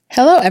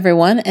Hello,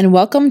 everyone, and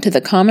welcome to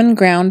the Common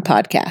Ground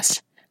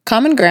podcast.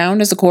 Common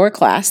Ground is a core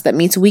class that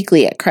meets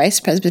weekly at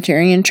Christ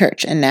Presbyterian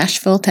Church in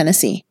Nashville,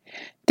 Tennessee.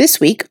 This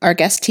week, our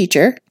guest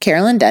teacher,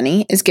 Carolyn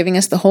Denny, is giving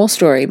us the whole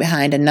story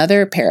behind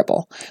another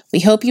parable. We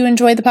hope you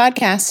enjoy the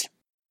podcast.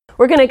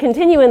 We're going to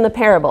continue in the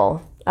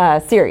parable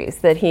series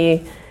that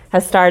he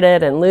has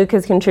started and Luke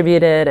has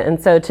contributed.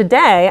 And so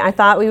today, I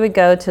thought we would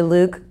go to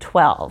Luke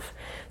 12.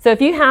 So if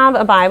you have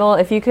a Bible,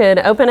 if you could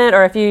open it,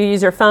 or if you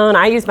use your phone,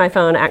 I use my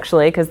phone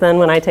actually, because then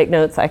when I take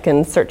notes, I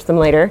can search them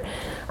later.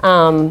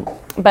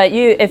 But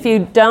if you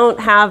don't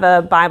have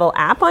a Bible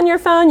app on your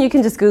phone, you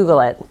can just Google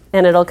it,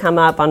 and it'll come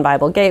up on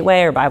Bible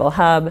Gateway or Bible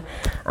Hub.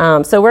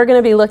 So we're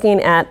going to be looking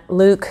at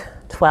Luke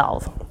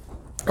 12.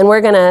 And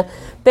we're going to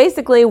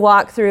basically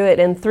walk through it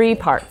in three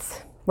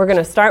parts. We're going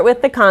to start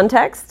with the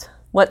context,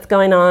 what's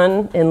going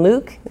on in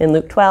Luke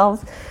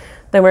 12.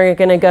 Then we're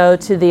going to go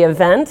to the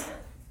event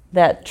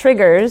that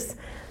triggers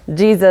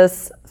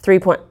Jesus'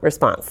 three-point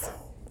response.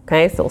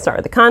 Okay, so we'll start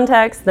with the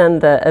context, then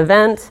the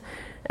event,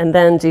 and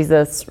then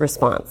Jesus'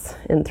 response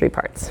in three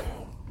parts.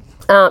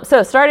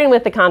 So starting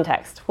with the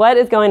context, what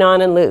is going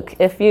on in Luke?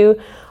 If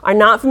you are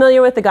not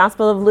familiar with the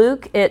Gospel of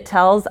Luke, it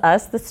tells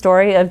us the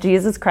story of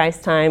Jesus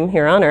Christ's time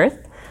here on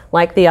earth,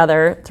 like the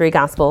other three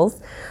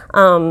Gospels.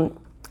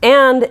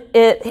 And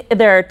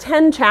there are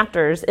 10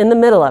 chapters in the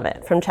middle of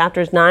it, from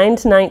chapters 9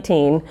 to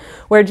 19,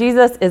 where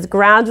Jesus is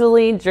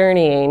gradually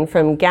journeying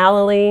from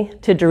Galilee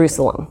to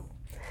Jerusalem.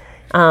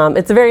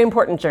 It's a very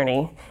important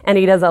journey, and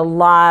he does a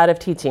lot of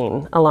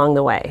teaching along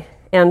the way.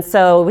 And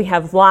so we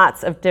have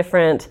lots of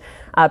different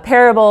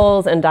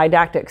parables and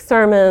didactic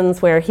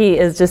sermons where he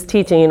is just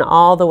teaching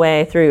all the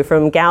way through,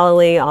 from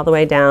Galilee all the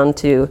way down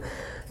to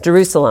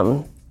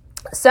Jerusalem.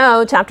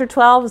 So chapter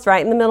 12 is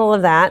right in the middle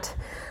of that.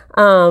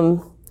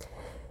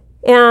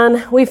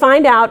 And we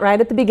find out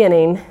right at the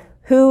beginning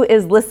who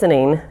is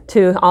listening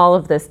to all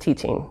of this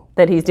teaching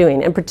that he's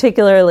doing, and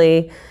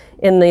particularly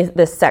in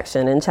this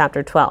section in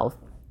chapter 12.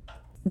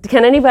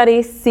 Can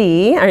anybody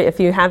see, or if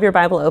you have your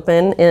Bible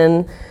open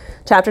in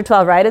chapter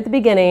 12, right at the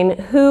beginning,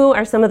 who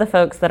are some of the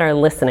folks that are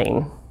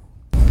listening?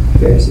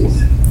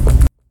 Pharisees.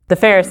 The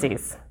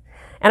Pharisees.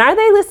 And are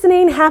they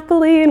listening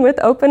happily and with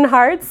open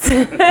hearts?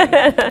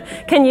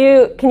 Can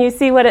you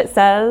see what it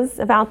says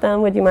about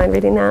them? Would you mind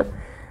reading that?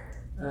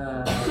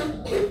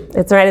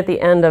 It's right at the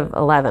end of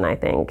 11, I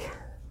think.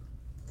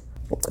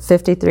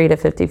 53 to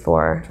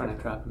 54. Trying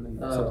to drop them in.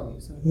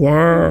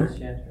 Yeah.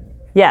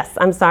 Yes,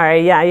 I'm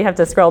sorry. Yeah, you have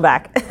to scroll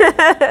back.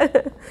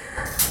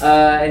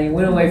 And he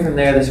went away from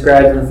there. The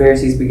scribes and the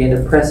Pharisees began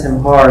to press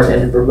him hard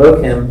and to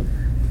provoke him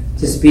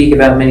to speak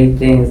about many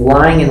things,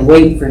 lying in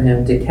wait for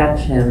him to catch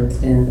him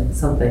in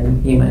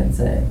something he might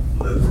say.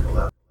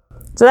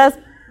 So that's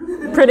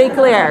pretty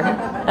clear.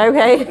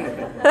 Okay.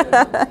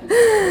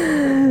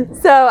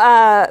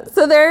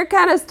 So they're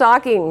kind of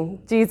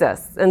stalking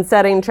Jesus and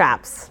setting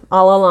traps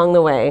all along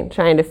the way,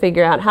 trying to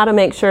figure out how to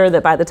make sure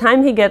that by the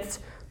time he gets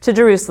to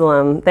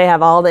Jerusalem, they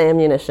have all the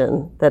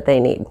ammunition that they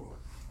need.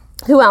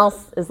 Who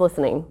else is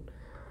listening?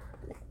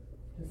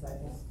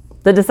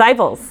 The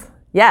disciples,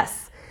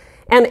 yes.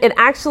 And it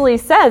actually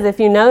says, if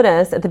you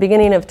notice, at the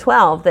beginning of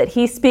 12, that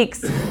he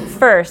speaks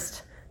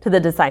first to the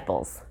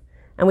disciples.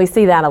 And we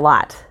see that a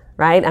lot,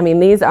 right? I mean,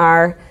 these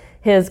are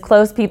his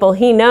close people.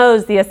 He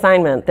knows the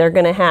assignment they're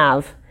going to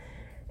have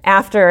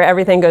after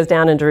everything goes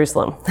down in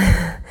Jerusalem.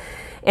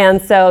 And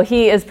so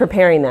he is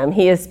preparing them.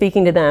 He is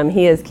speaking to them.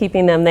 He is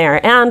keeping them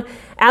there. And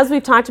as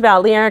we've talked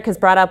about, Lee Eric has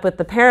brought up with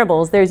the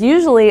parables, there's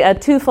usually a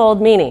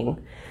twofold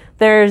meaning.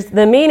 There's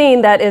the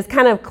meaning that is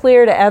kind of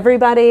clear to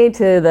everybody,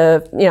 to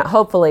the,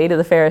 hopefully to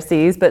the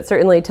Pharisees, but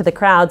certainly to the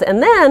crowds.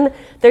 And then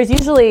there's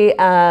usually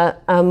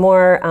a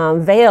more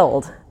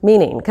veiled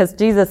meaning, because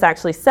Jesus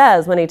actually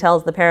says when he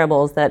tells the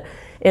parables that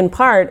in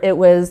part it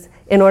was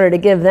in order to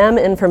give them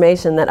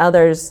information that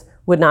others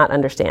would not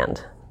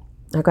understand.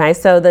 Okay,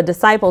 so the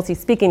disciples, he's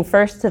speaking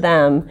first to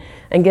them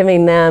and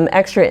giving them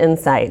extra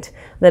insight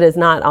that is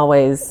not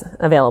always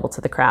available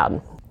to the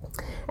crowd.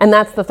 And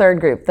that's the third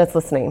group that's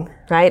listening,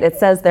 right? It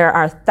says there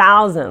are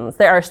thousands.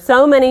 There are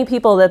so many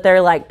people that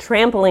they're like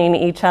trampling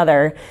each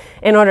other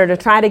in order to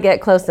try to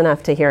get close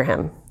enough to hear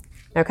him.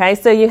 Okay,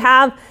 so you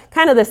have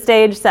kind of the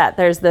stage set.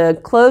 There's the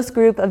close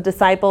group of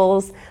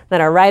disciples that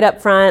are right up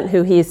front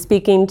who he's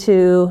speaking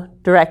to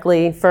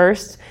directly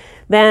first.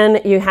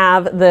 Then you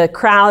have the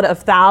crowd of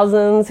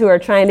thousands who are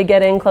trying to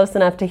get in close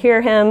enough to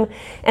hear him.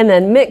 And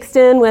then mixed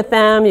in with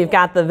them, you've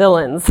got the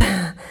villains,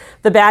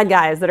 the bad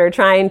guys that are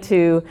trying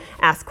to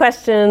ask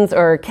questions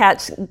or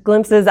catch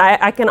glimpses.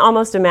 I can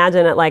almost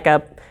imagine it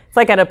it's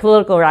like at a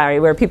political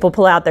rally where people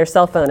pull out their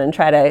cell phone and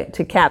try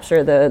to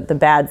capture the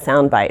bad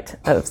soundbite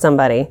of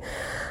somebody.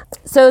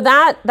 So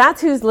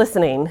that's who's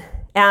listening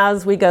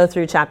as we go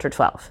through chapter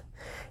 12,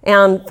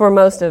 and for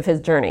most of his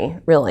journey,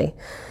 really.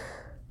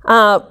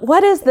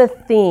 What is the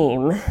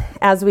theme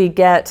as we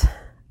get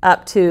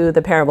up to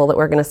the parable that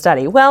we're going to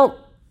study?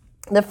 Well,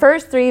 the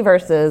first 3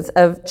 verses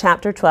of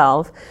chapter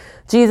 12,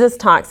 Jesus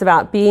talks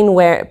about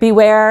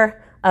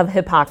beware of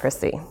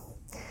hypocrisy.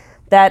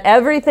 That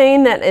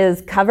everything that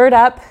is covered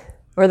up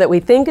or that we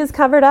think is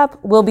covered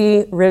up will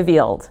be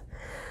revealed.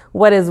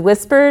 What is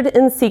whispered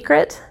in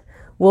secret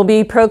will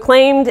be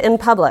proclaimed in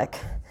public.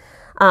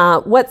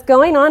 What's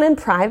going on in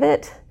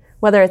private,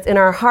 whether it's in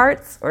our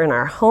hearts or in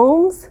our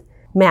homes,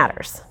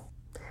 matters.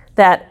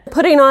 That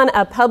putting on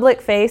a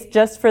public face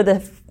just for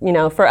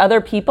for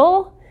other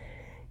people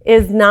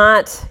is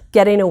not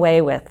getting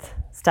away with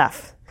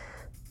stuff.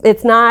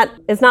 It's not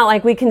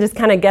like we can just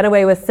kind of get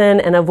away with sin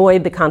and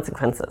avoid the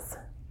consequences,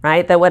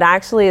 right? That what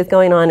actually is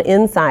going on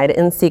inside,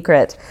 in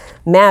secret,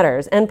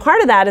 matters. And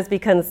part of that is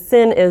because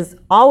sin is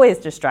always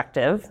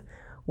destructive,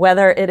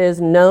 whether it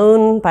is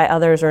known by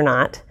others or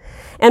not.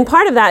 And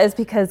part of that is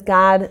because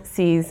God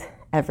sees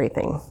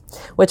everything.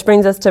 Which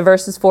brings us to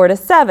verses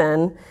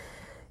 4-7.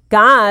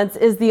 God's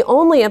is the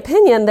only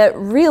opinion that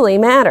really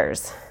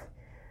matters.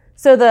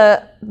 So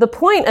the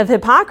point of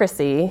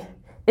hypocrisy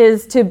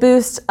is to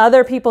boost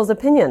other people's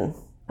opinion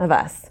of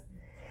us.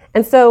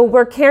 And so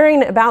we're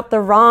caring about the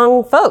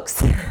wrong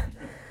folks,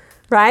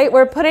 right?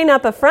 We're putting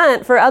up a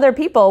front for other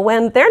people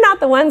when they're not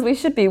the ones we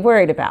should be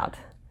worried about.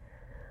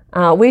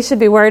 We should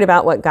be worried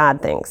about what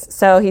God thinks.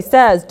 So he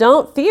says,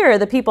 don't fear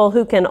the people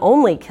who can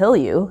only kill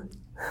you.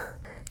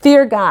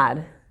 Fear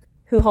God,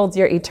 who holds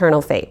your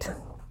eternal fate.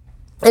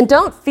 And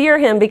don't fear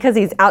him because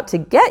he's out to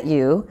get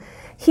you.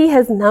 He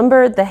has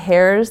numbered the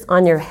hairs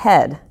on your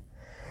head.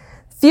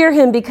 Fear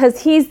him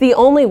because he's the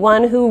only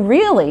one who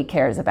really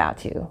cares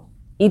about you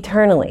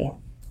eternally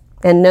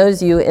and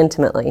knows you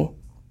intimately.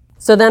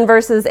 So then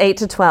verses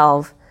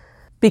 8-12,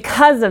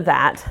 because of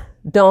that,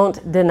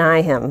 don't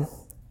deny him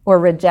or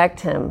reject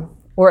him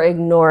or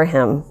ignore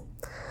him.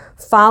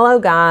 Follow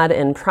God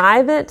in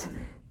private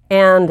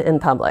and in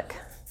public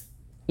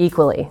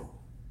equally.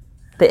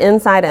 The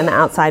inside and the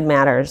outside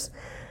matters.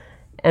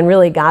 And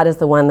really, God is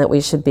the one that we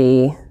should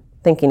be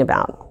thinking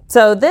about.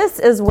 So this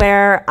is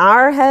where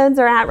our heads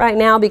are at right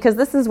now, because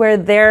this is where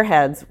their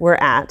heads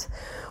were at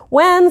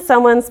when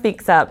someone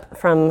speaks up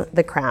from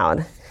the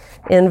crowd.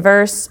 In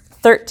verse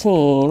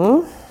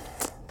 13,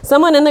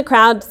 someone in the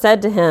crowd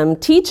said to him,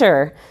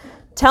 "Teacher,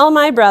 tell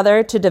my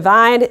brother to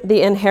divide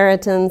the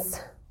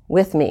inheritance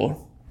with me."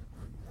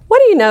 What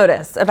do you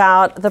notice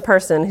about the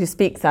person who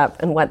speaks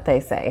up and what they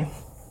say?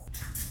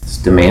 It's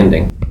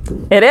demanding.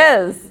 It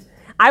is.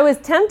 I was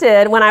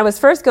tempted when I was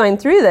first going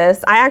through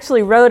this. I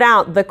actually wrote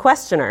out the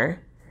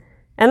questioner.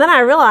 And then I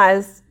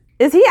realized,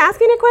 is he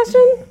asking a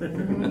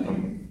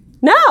question?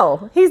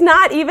 No, he's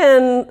not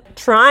even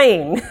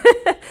trying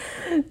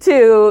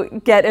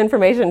to get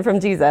information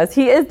from Jesus.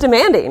 He is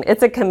demanding.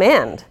 It's a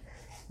command.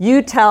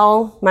 You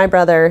tell my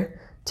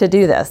brother to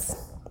do this.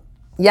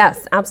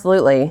 Yes,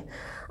 absolutely.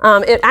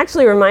 It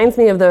actually reminds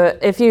me of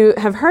if you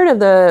have heard of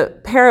the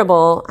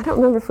parable, I don't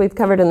remember if we've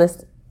covered in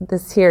this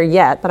here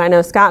yet, but I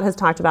know Scott has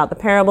talked about the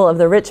parable of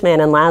the rich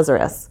man and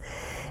Lazarus.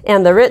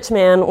 And the rich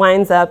man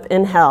winds up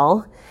in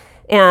hell,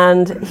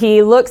 and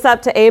he looks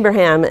up to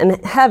Abraham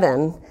in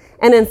heaven,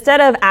 and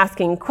instead of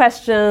asking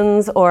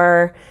questions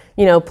or,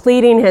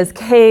 pleading his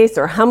case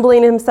or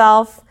humbling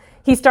himself,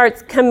 he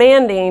starts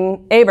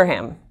commanding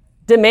Abraham,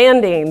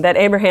 demanding that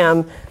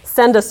Abraham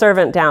send a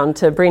servant down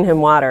to bring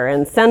him water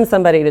and send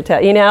somebody to tell,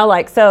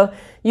 so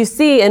you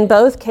see in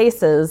both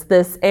cases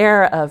this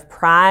air of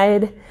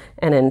pride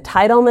and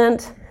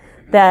entitlement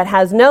that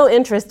has no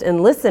interest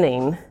in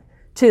listening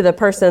to the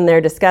person they're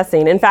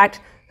discussing. In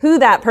fact, who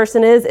that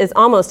person is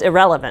almost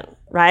irrelevant,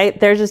 right?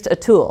 They're just a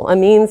tool, a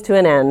means to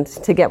an end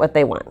to get what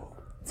they want.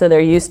 So they're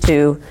used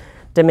to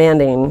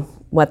demanding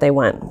what they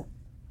want.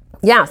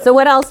 Yeah, so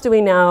what else do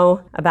we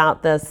know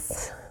about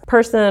this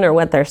person or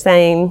what they're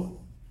saying?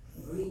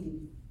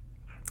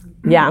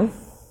 Yeah.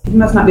 He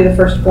must not be the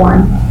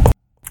firstborn.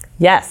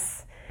 Yes.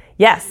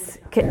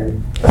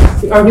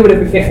 Or he would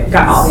have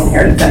gotten all the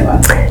inheritance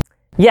anyway.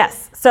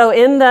 Yes. So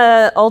in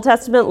the Old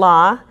Testament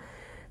law,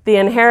 the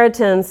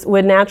inheritance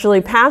would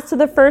naturally pass to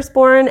the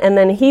firstborn, and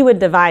then he would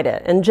divide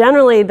it. And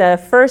generally,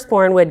 the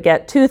firstborn would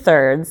get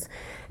 2/3,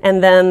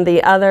 and then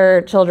the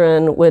other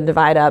children would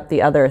divide up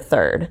the other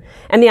third.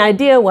 And the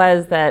idea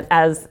was that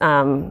as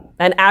an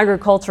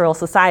agricultural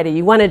society,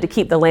 you wanted to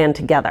keep the land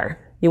together.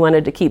 You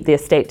wanted to keep the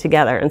estate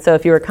together. And so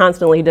if you were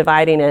constantly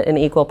dividing it in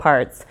equal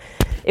parts,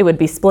 it would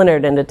be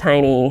splintered into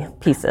tiny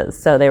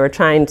pieces. So they were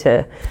trying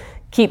to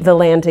keep the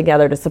land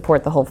together to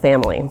support the whole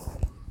family.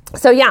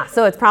 So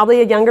it's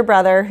probably a younger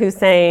brother who's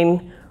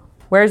saying,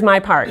 where's my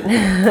part?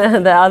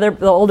 The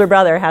older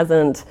brother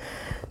hasn't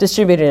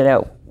distributed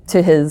it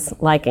to his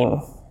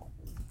liking.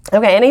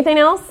 Okay, anything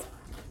else?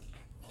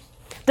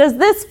 Does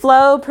this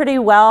flow pretty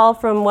well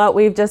from what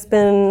we've just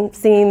been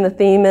seeing the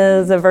theme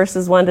is of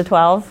verses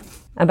 1-12?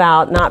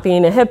 About not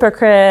being a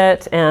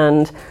hypocrite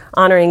and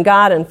honoring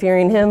God and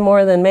fearing him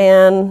more than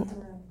man?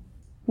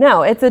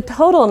 No, it's a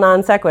total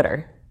non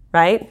sequitur,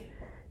 right?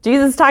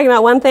 Jesus is talking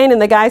about one thing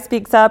and the guy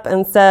speaks up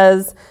and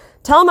says,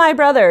 tell my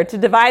brother to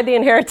divide the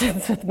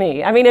inheritance with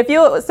me. I mean, if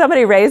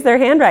somebody raised their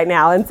hand right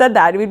now and said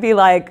that, we'd be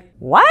like,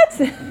 what?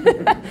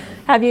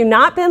 Have you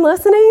not been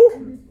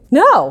listening?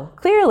 No,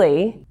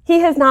 clearly he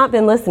has not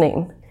been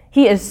listening.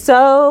 He is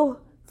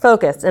so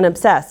focused and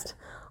obsessed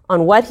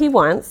on what he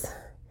wants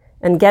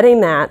and getting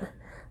that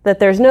that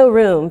there's no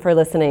room for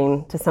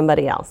listening to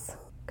somebody else.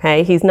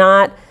 Okay?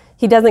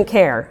 He doesn't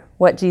care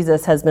what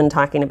Jesus has been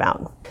talking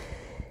about.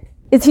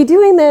 Is he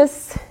doing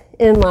this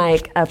in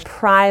like a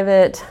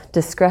private,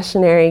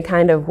 discretionary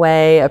kind of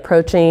way,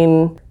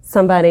 approaching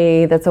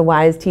somebody that's a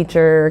wise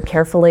teacher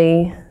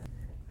carefully?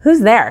 Who's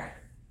there?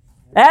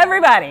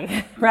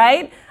 Everybody,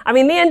 right? I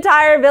mean, the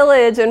entire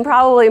village and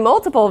probably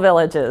multiple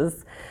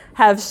villages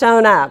have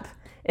shown up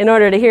in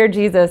order to hear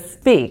Jesus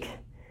speak.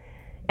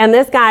 And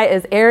this guy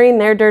is airing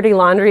their dirty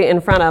laundry in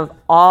front of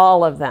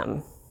all of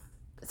them.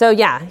 So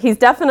yeah, he's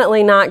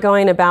definitely not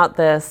going about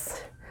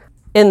this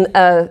in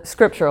a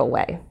scriptural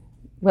way.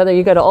 Whether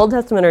you go to Old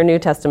Testament or New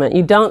Testament,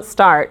 you don't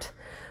start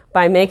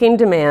by making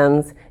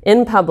demands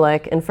in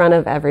public in front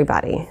of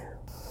everybody.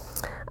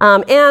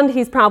 And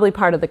he's probably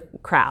part of the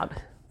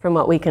crowd, from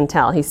what we can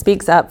tell. He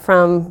speaks up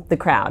from the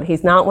crowd.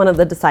 He's not one of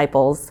the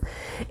disciples.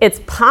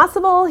 It's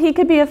possible he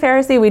could be a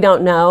Pharisee, we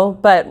don't know,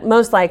 but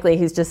most likely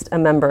he's just a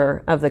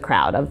member of the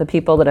crowd, of the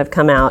people that have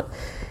come out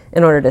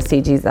in order to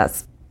see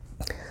Jesus.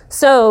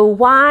 So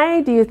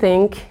why do you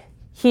think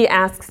he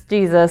asks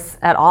Jesus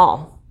at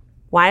all?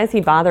 Why is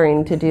he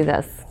bothering to do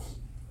this?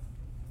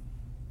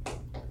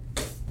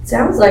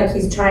 Sounds like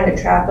he's trying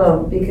to trap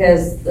him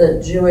because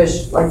the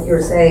Jewish, like you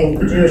were saying,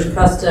 the Jewish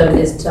custom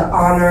is to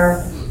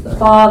honor the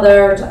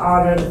father, to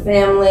honor the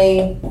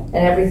family, and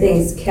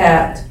everything's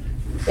kept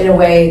in a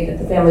way that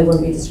the family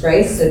wouldn't be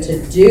disgraced. So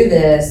to do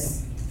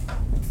this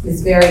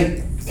is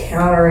very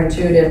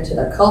counterintuitive to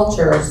the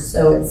culture.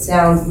 So it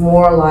sounds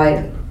more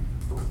like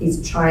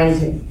he's trying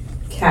to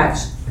catch,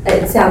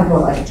 it sounds more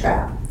like a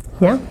trap.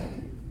 Yeah,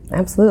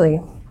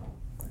 absolutely.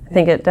 I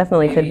think it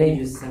definitely could Maybe be.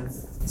 he just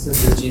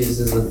senses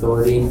Jesus'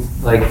 authority,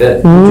 like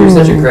that drew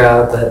such a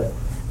crowd that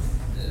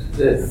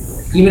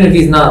even if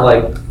he's not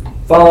like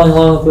following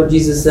along with what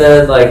Jesus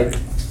said, like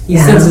he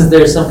senses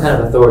there's some kind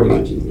of authority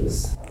with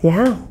Jesus.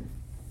 Yeah,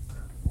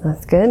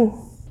 that's good.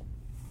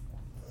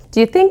 Do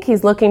you think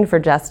he's looking for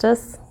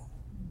justice?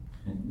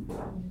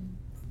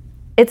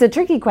 It's a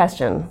tricky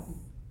question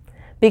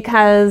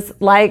because,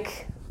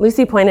 like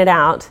Lucy pointed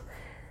out,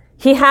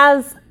 he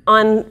has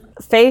on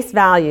face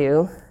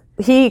value,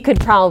 he could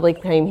probably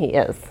claim he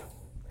is,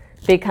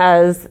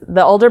 because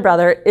the older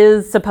brother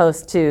is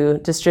supposed to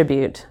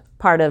distribute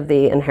part of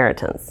the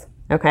inheritance.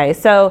 Okay,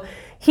 so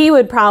he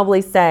would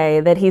probably say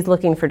that he's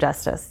looking for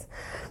justice.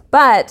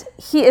 But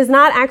he is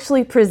not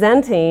actually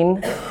presenting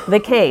the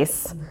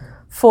case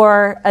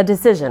for a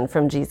decision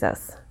from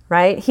Jesus,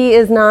 right? He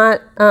is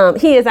not,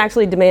 he is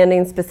actually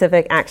demanding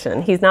specific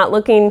action. He's not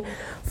looking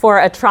for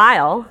a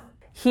trial.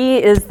 He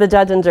is the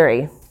judge and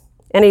jury.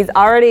 And he's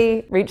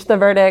already reached the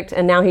verdict,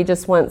 and now he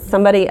just wants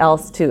somebody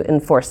else to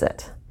enforce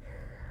it.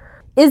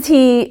 Is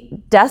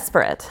he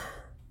desperate?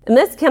 And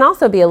this can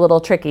also be a little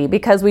tricky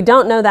because we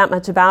don't know that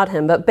much about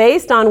him, but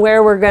based on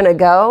where we're going to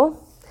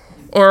go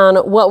and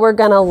what we're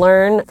going to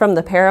learn from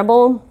the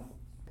parable,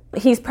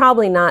 he's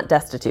probably not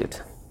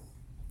destitute.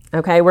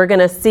 Okay, we're going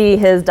to see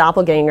his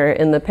doppelganger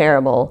in the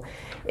parable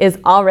is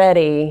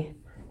already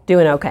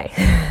doing okay.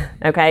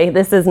 Okay,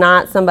 this is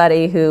not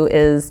somebody who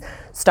is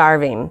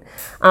starving.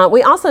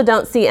 We also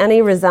don't see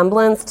any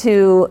resemblance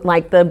to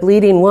like the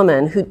bleeding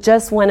woman who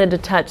just wanted to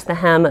touch the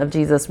hem of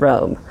Jesus'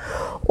 robe,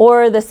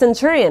 or the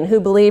centurion who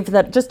believed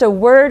that just a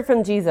word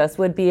from Jesus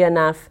would be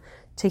enough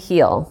to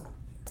heal.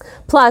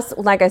 Plus,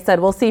 like I said,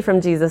 we'll see from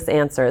Jesus'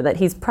 answer that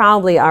he's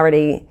probably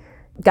already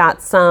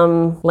got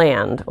some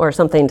land or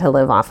something to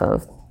live off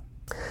of.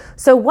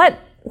 So what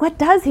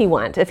does he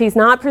want? If he's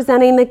not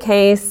presenting the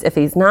case, if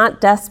he's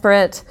not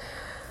desperate,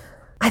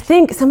 I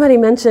think somebody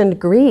mentioned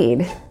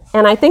greed.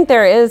 And I think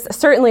there is,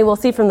 certainly we'll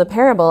see from the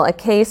parable, a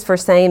case for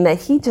saying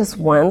that he just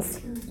wants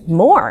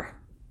more.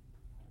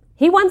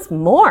 He wants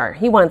more.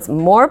 He wants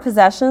more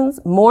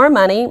possessions, more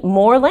money,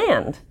 more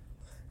land.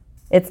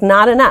 It's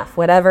not enough,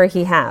 whatever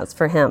he has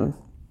for him.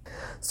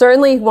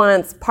 Certainly he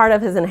wants part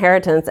of his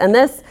inheritance. And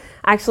this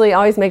actually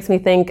always makes me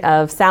think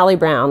of Sally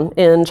Brown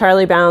in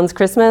Charlie Brown's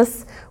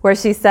Christmas, where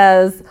she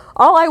says,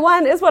 "All I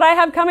want is what I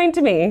have coming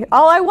to me.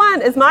 All I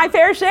want is my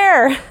fair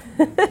share."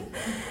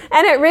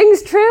 And it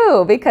rings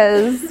true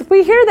because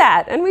we hear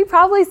that, and we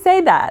probably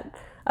say that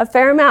a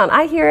fair amount.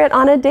 I hear it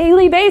on a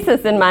daily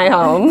basis in my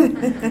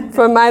home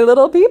from my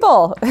little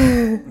people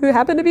who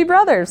happen to be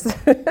brothers.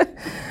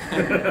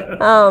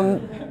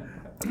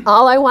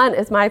 All I want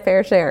is my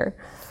fair share.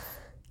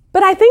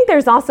 But I think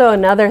there's also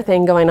another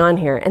thing going on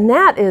here, and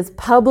that is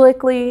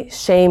publicly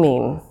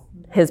shaming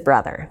his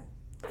brother.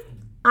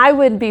 I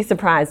would be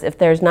surprised if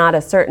there's not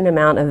a certain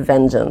amount of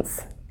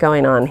vengeance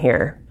going on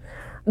here.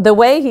 The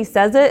way he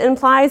says it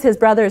implies his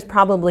brother is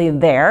probably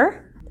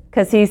there,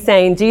 because he's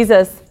saying,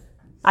 Jesus,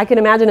 I can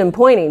imagine him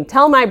pointing,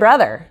 tell my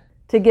brother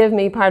to give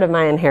me part of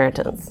my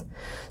inheritance.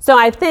 So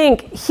I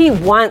think he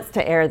wants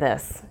to air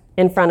this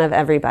in front of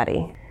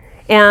everybody.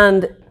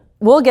 And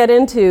we'll get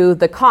into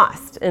the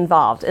cost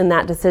involved in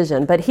that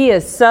decision, but he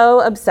is so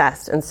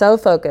obsessed and so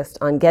focused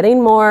on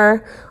getting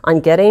more,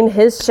 on getting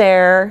his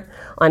share,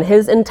 on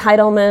his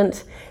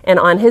entitlement, and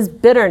on his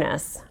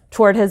bitterness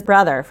toward his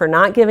brother for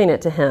not giving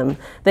it to him,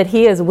 that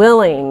he is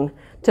willing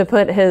to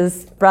put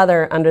his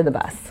brother under the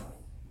bus.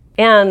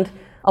 And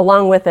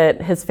along with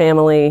it, his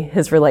family,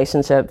 his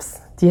relationships.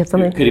 Do you have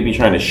something? Could he be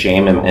trying to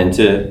shame him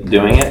into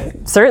doing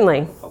it?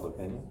 Certainly.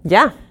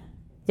 Yeah.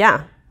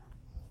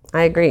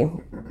 I agree.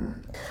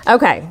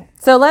 Okay,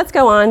 so let's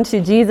go on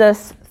to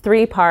Jesus'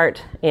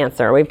 3-part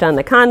answer. We've done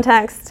the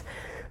context,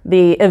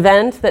 the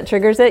event that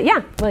triggers it.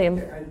 Yeah,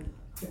 William.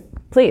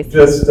 Please.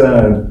 Just,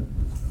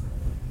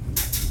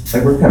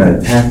 like we're kind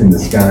of attacking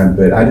this guy,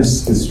 but it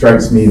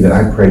strikes me that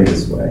I pray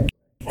this way.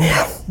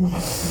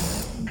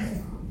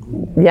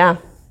 Yeah.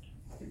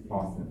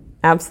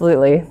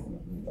 Absolutely.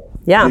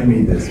 Yeah. Give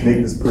me this.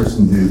 Make this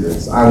person do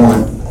this. I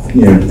want,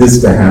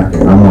 this to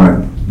happen. I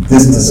want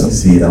this to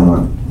succeed. I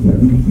want,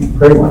 you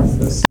pray like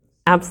this.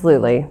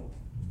 Absolutely.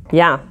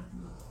 Yeah.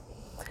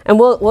 And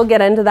we'll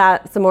get into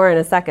that some more in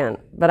a second,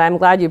 but I'm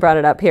glad you brought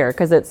it up here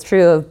because it's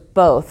true of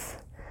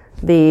both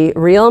the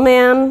real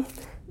man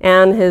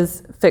and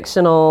his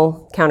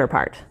fictional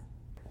counterpart.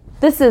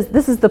 This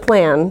is the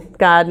plan.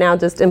 God, now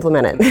just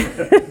implement it.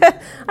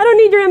 I don't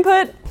need your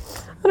input.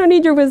 I don't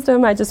need your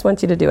wisdom. I just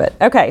want you to do it.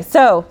 Okay,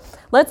 so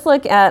let's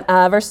look at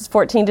verses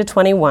 14 to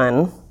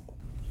 21.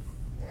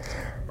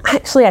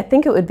 Actually, I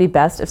think it would be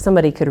best if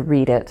somebody could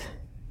read it.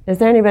 Is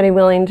there anybody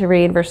willing to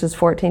read verses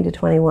 14 to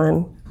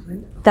 21?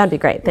 That'd be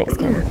great. Thanks,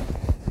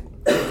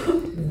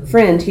 Karen.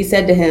 Friend, he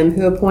said to him,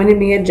 who appointed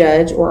me a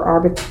judge or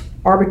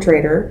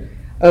arbitrator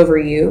over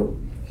you.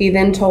 He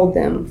then told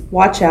them,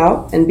 watch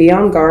out and be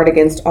on guard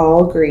against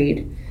all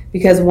greed,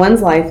 because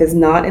one's life is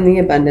not in the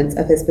abundance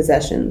of his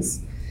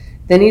possessions.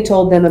 Then he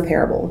told them a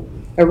parable.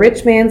 A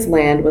rich man's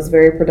land was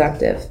very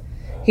productive.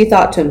 He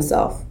thought to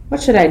himself,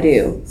 what should I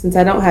do, since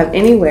I don't have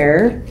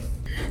anywhere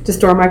to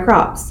store my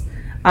crops?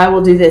 I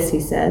will do this, he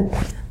said.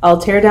 I'll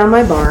tear down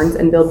my barns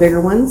and build bigger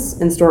ones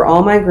and store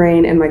all my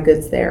grain and my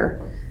goods there.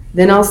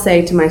 Then I'll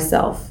say to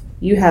myself,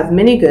 you have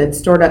many goods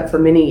stored up for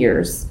many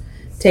years.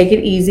 Take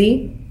it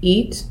easy,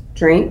 eat,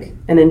 drink,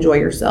 and enjoy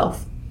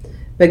yourself.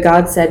 But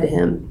God said to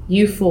him,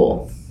 you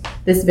fool,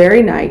 this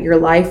very night your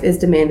life is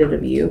demanded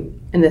of you,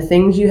 and the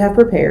things you have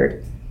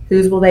prepared,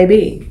 whose will they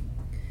be?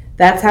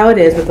 That's how it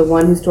is with the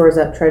one who stores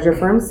up treasure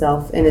for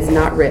himself and is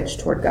not rich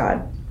toward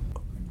God.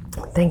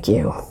 Thank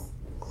you.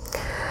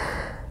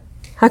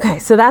 Okay,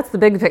 so that's the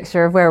big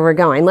picture of where we're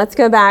going. Let's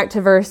go back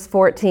to verse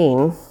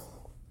 14,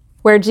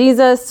 where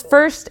Jesus'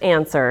 first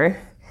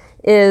answer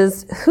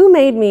is, who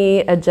made me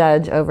a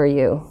judge over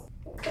you?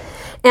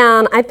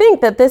 And I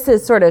think that this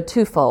is sort of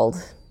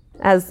twofold,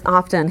 as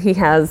often he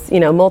has,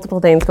 multiple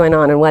things going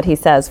on in what he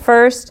says.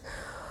 First,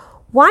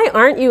 why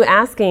aren't you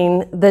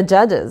asking the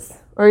judges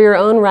or your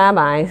own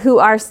rabbi who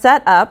are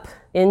set up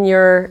in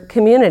your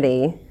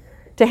community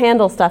to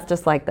handle stuff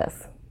just like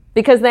this?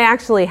 Because they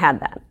actually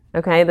had that.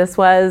 Okay,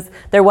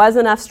 there was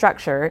enough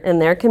structure in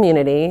their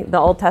community. The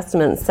Old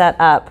Testament set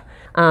up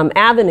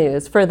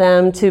avenues for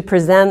them to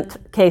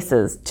present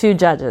cases to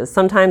judges.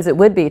 Sometimes it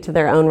would be to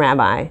their own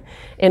rabbi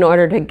in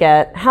order to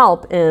get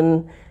help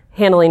in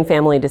handling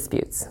family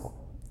disputes.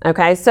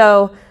 Okay,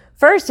 so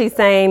first he's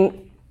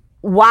saying,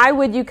 why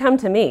would you come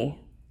to me?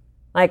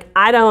 Like,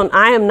 I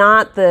am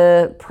not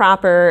the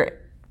proper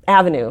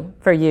avenue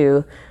for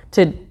you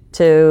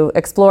to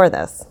explore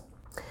this.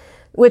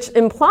 Which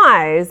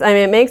implies,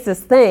 it makes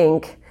us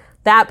think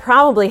that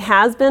probably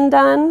has been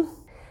done,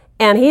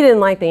 and he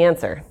didn't like the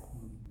answer.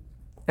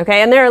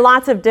 Okay, and there are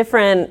lots of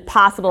different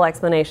possible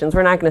explanations.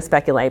 We're not going to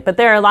speculate, but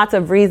there are lots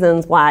of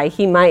reasons why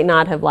he might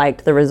not have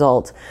liked the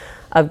result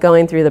of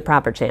going through the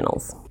proper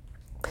channels.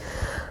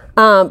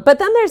 But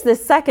then there's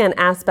this second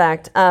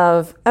aspect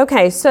of,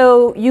 okay,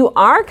 so you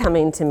are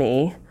coming to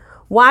me.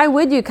 Why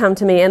would you come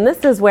to me? And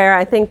this is where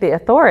I think the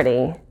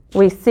authority,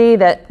 we see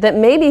that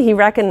maybe he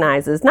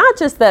recognizes, not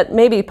just that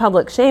maybe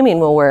public shaming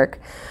will work,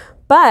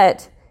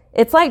 but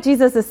it's like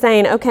Jesus is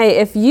saying, okay,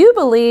 if you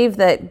believe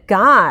that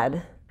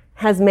God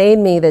has made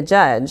me the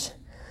judge,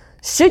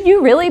 should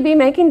you really be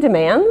making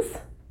demands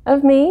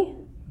of me?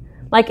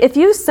 Like, if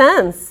you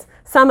sense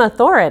some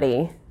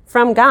authority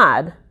from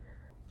God,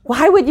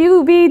 why would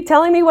you be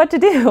telling me what to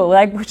do?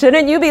 Like,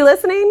 shouldn't you be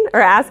listening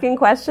or asking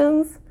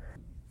questions?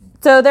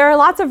 So there are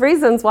lots of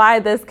reasons why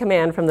this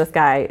command from this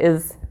guy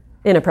is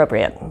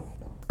inappropriate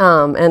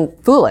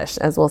and foolish,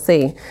 as we'll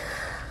see.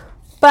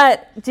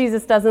 But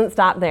Jesus doesn't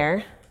stop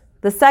there.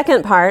 The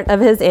second part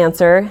of his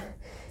answer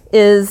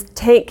is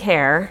take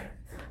care,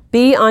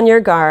 be on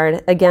your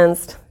guard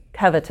against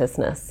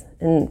covetousness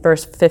in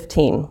verse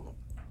 15.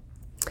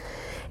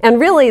 And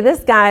really,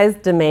 this guy's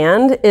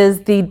demand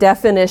is the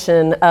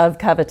definition of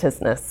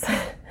covetousness.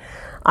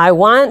 I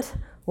want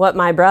what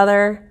my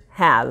brother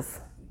has.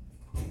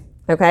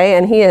 Okay,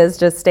 and he has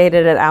just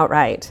stated it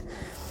outright.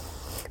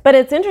 But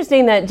it's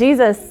interesting that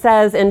Jesus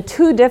says in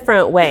two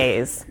different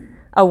ways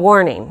a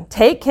warning.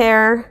 Take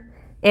care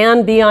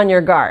and be on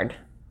your guard.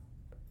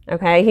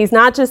 Okay, he's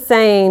not just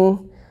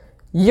saying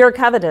you're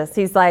covetous.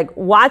 He's like,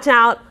 watch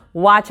out,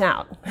 watch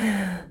out.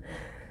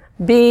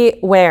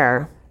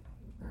 Beware.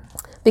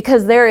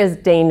 Because there is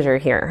danger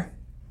here.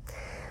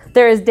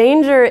 There is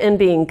danger in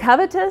being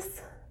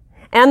covetous,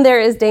 and there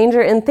is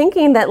danger in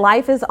thinking that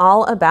life is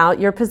all about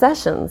your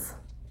possessions.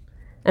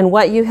 and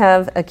what you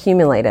have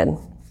accumulated.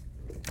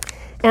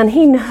 And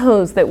he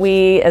knows that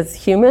we as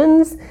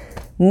humans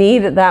need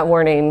that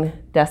warning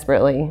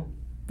desperately,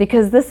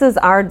 because this is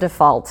our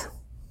default: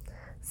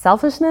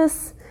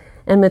 selfishness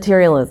and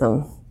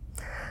materialism.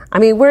 I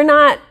mean, we're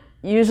not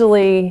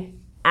usually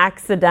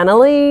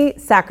accidentally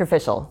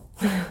sacrificial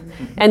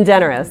and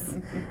generous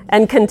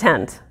and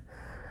content.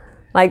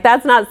 Like,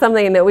 that's not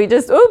something that we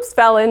just,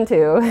 fell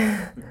into.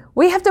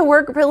 We have to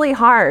work really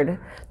hard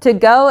to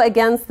go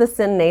against the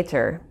sin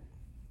nature.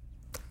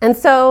 And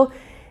so,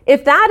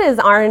 if that is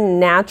our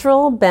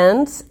natural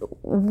bent,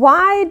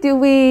 why do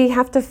we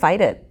have to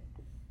fight it?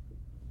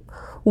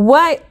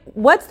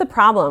 What's the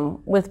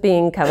problem with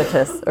being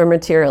covetous or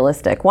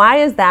materialistic? Why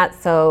is that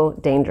so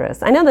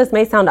dangerous? I know this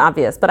may sound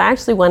obvious, but I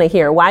actually want to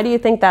hear, why do you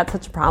think that's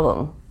such a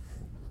problem?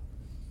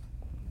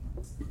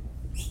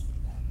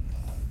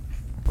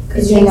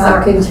 Because you're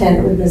not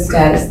content with the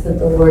status that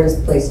the Lord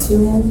has placed you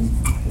in.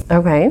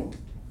 Okay.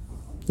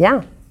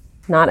 Yeah.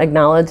 Not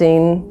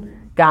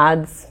acknowledging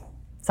God's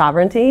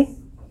sovereignty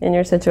in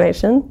your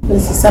situation. But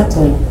it's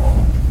deceptive.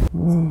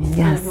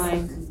 Yes.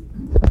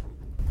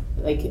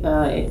 Like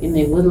in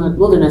the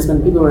wilderness,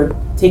 when people were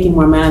taking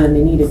more manna than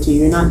they needed to,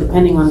 you're not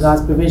depending on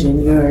God's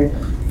provision.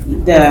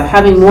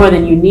 Having more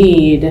than you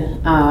need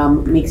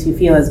makes you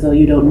feel as though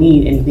you don't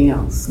need anything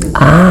else. It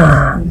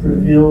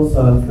reveals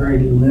a very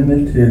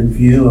limited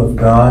view of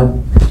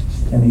God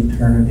and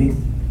eternity.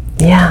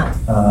 Yeah.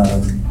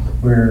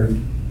 Where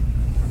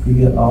you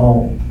get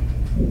all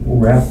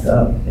wrapped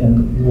up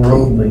in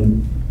worldly,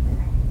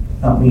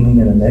 not meaning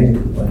in a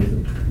negative way,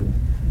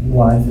 but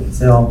life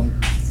itself,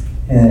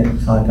 and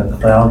it's like a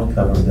cloud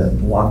cover that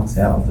blocks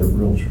out the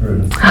real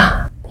truth.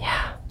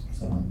 Yeah.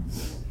 So.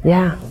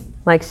 Yeah.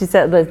 Like she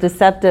said, the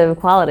deceptive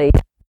quality.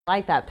 I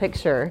like that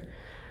picture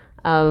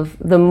of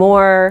the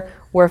more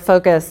we're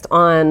focused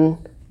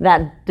on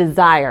that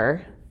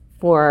desire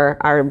for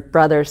our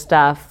brother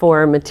stuff,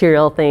 for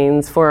material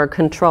things, for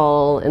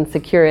control and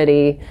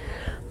security,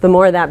 the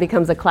more that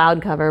becomes a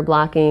cloud cover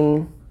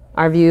blocking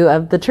our view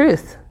of the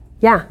truth.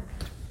 Yeah,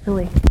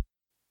 really.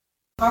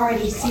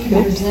 Already see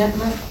the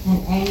resentment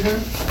and anger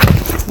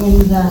in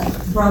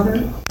the brother,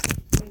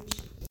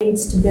 which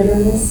leads to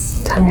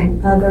bitterness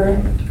and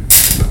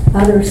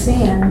other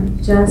sin,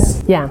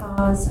 just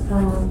because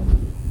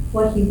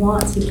what he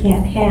wants he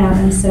can't have,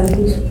 and so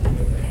he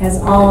has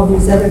all of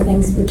these other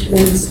things, which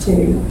leads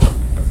to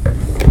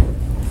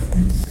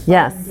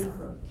yes.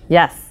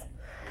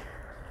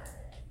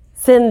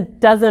 Sin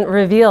doesn't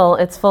reveal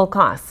its full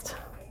cost,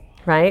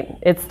 right?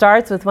 It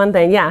starts with one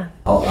thing. Yeah.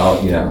 I'll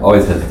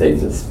always hesitate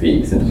to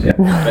speak, since, but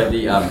I'd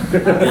be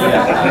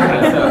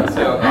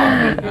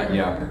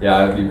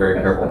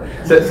very careful.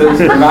 So this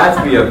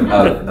reminds me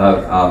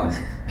of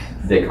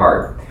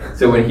Descartes.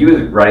 So when he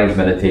was writing his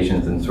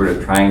meditations and sort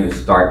of trying to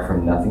start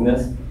from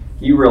nothingness,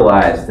 he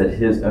realized that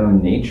his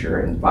own nature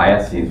and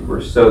biases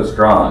were so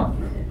strong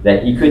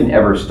that he couldn't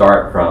ever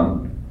start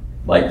from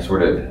like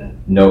sort of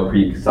no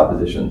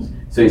presuppositions.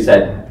 So he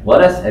said,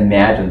 let us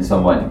imagine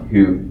someone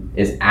who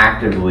is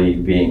actively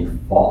being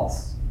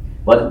false.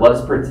 Let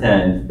us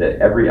pretend that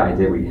every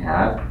idea we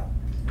have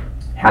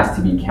has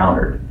to be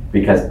countered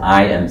because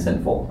I am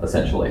sinful,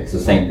 essentially. It's the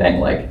same thing.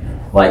 Like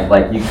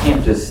you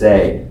can't just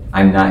say,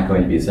 I'm not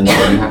going to be sinful.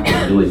 You have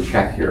to really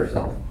check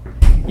yourself.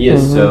 He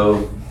is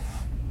so,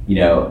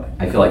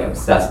 I feel like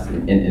obsessed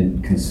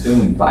and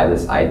consumed by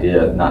this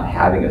idea of not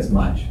having as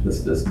much,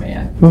 this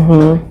man,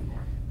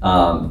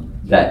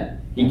 that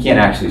he can't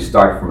actually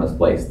start from a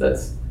place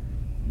that's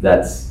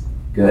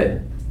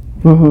good.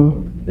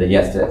 That he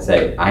has to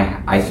say,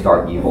 I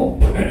start evil,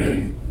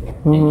 and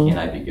can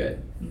I be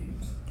good?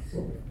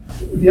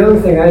 The other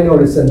thing I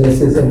noticed in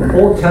this is in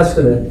the Old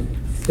Testament,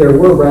 there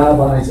were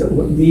rabbis that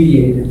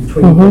mediated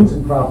between goods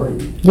and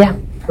property. Yeah.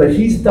 But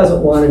he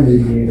doesn't want a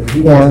mediator.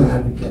 He wants an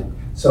advocate.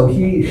 So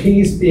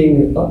he's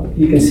being,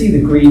 you can see the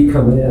greed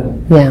coming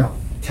in. Yeah.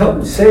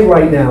 Say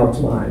right now it's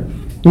mine.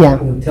 Yeah.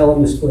 Tell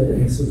him to split it,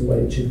 and this is the way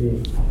it should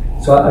be.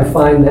 So I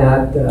find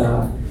that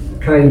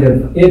kind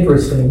of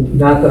interesting.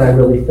 Not that I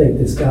really think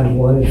this guy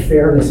wanted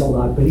fairness a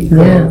lot, but he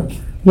could.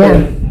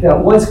 Yeah. That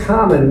was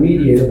common, a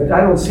mediator, but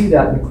I don't see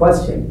that in the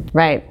question.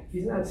 Right.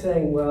 He's not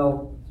saying,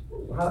 well,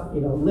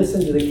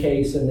 listen to the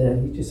case, and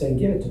then he's just saying,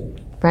 give it to me.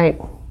 Right.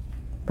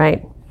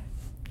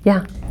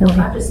 Yeah.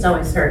 I've just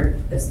always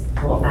heard this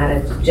whole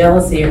adage,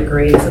 jealousy or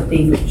greed is a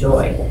thief of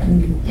joy.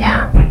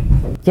 Yeah.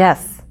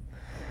 Yes.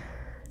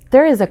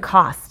 There is a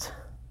cost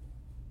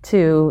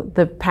to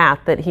the path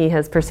that he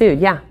has pursued.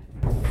 Yeah.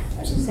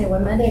 I should say,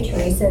 when Mother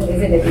Teresa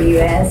visited the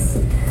U.S.,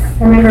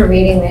 I remember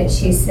reading that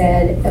she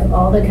said of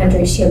all the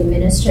countries she had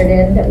ministered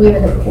in, that we were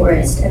the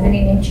poorest of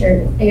any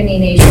nation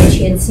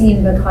she had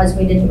seen because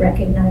we didn't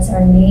recognize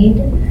our need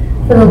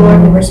for the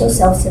Lord. We were so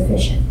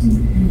self-sufficient.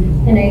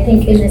 And I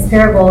think in this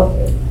parable,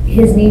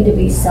 his need to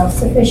be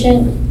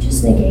self-sufficient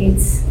just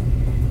negates,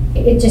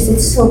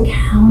 it's so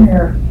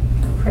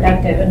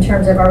counterproductive in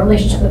terms of our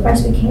relationship with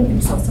Christ. We can't be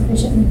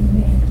self-sufficient.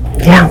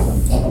 Yeah.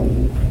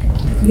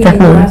 You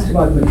asked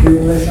about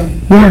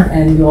materialism. Yeah.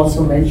 And you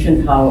also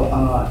mentioned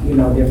how,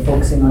 they're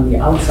focusing on the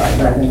outside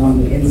rather than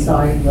on the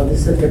inside. Well,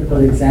 this is a typical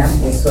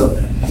example. So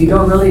you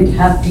don't really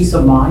have peace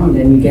of mind,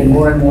 and you get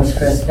more and more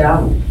stressed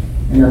out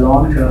in the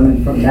long term.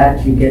 And from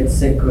that, you get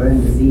sicker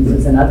and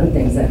diseases and other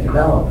things that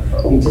develop.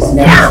 You're just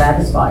never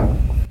satisfied.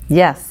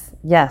 Yes,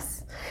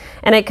 yes.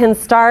 And it can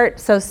start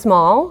so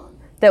small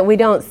that we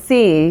don't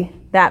see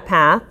that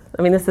path.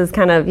 I mean, this is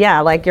kind of,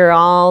 like you're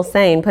all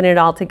saying, putting it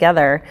all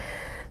together,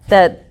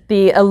 that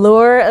the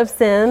allure of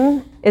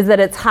sin is that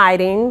it's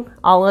hiding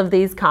all of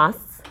these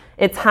costs.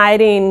 It's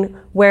hiding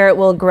where it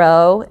will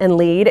grow and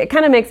lead. It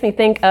kind of makes me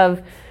think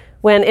of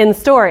when in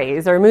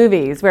stories or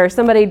movies where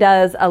somebody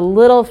does a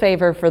little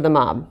favor for the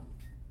mob.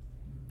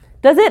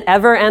 Does it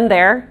ever end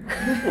there?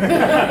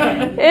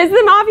 Is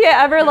the mafia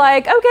ever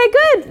like, okay,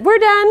 good, we're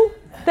done,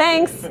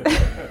 thanks?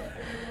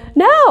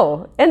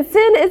 No, and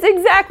sin is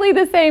exactly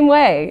the same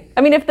way.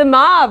 I mean, if the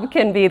mob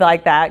can be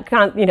like that,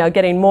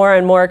 getting more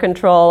and more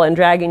control and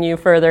dragging you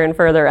further and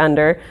further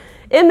under,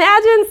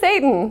 imagine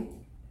Satan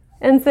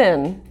and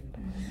sin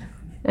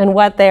and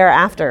what they are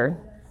after.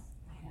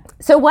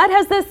 So what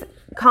has this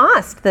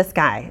cost this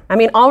guy? I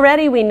mean,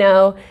 already we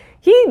know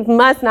he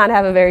must not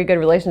have a very good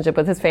relationship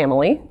with his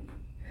family.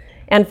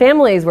 And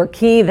families were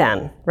key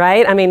then,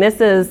 right? I mean,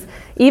 this is,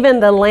 even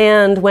the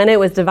land when it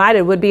was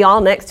divided would be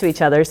all next to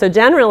each other. So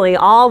generally,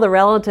 all the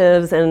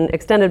relatives and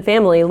extended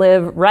family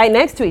live right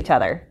next to each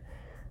other.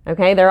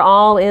 Okay, they're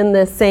all in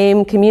the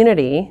same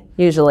community,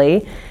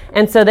 usually.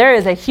 And so there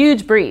is a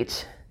huge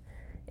breach.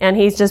 And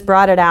he's just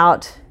brought it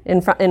out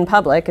in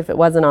public, if it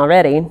wasn't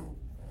already.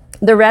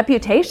 The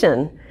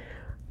reputation,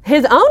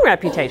 his own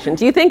reputation.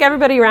 Do you think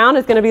everybody around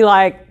is going to be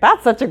like,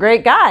 that's such a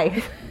great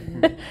guy?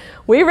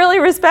 We really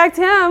respect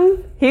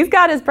him. He's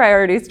got his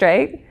priorities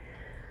straight.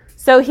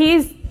 So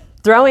he's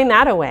throwing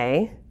that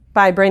away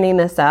by bringing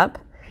this up.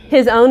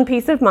 His own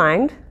peace of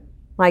mind,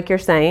 like you're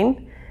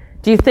saying.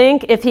 Do you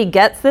think if he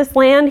gets this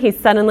land, he's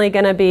suddenly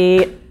going to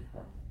be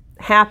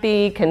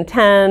happy,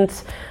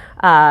 content,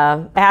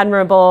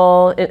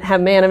 admirable,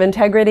 have man of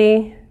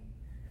integrity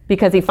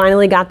because he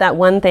finally got that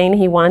one thing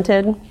he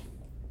wanted?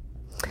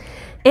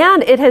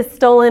 And it has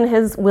stolen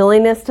his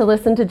willingness to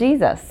listen to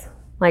Jesus,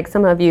 like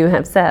some of you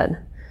have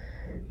said,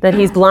 that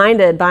he's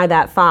blinded by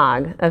that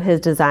fog of his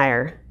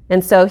desire.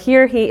 And so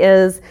here he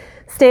is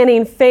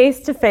standing face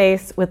to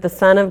face with the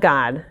Son of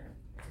God,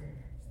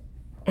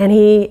 and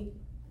he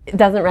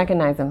doesn't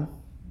recognize him.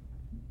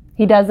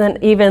 He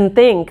doesn't even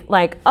think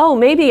like, oh,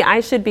 maybe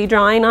I should be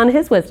drawing on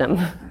his wisdom.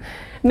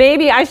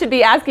 Maybe I should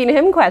be asking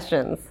him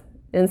questions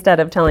instead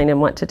of telling him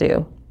what to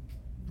do.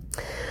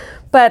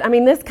 But I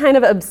mean, this kind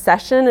of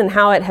obsession and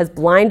how it has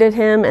blinded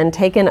him and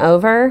taken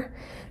over,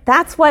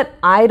 that's what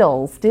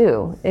idols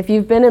do. If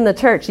you've been in the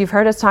church, you've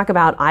heard us talk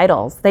about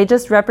idols. They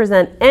just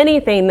represent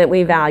anything that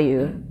we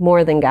value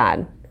more than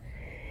God.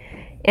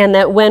 And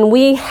that when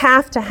we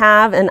have to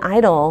have an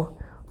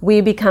idol, we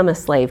become a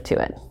slave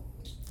to it.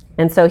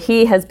 And so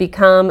he has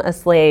become a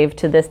slave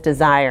to this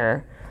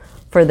desire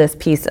for this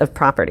piece of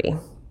property.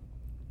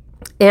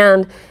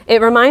 And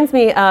it reminds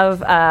me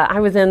of,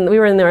 we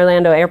were in the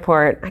Orlando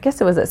airport, I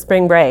guess it was at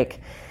spring break,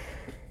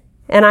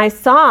 and I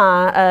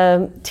saw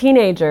a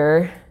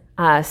teenager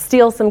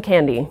steal some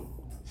candy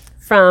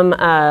from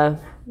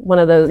one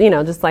of those,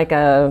 just like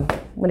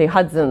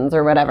Hudson's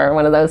or whatever,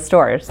 one of those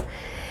stores.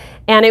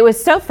 And it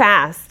was so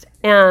fast,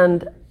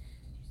 and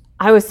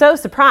I was so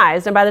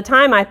surprised, and by the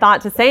time I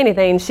thought to say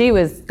anything, she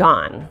was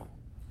gone.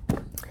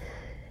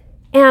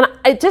 And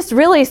it just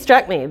really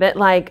struck me that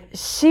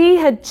she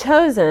had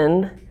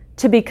chosen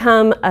to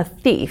become a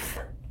thief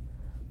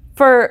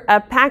for a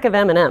pack of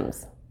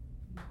M&Ms.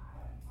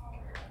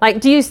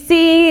 Do you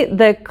see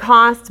the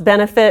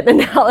cost-benefit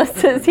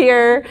analysis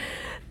here?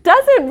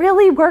 Doesn't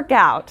really work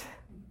out.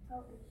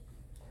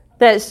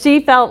 That she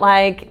felt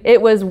like it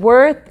was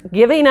worth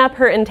giving up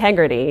her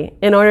integrity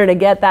in order to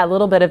get that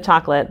little bit of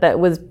chocolate that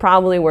was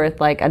probably worth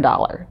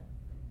 $1.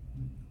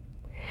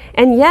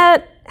 And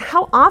yet,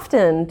 how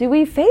often do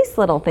we face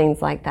little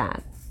things like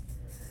that?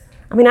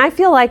 I mean, I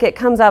feel like it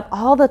comes up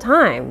all the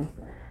time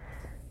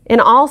in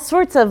all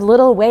sorts of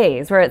little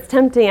ways where it's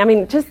tempting. I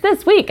mean, just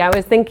this week I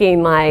was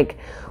thinking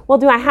well,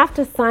 do I have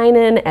to sign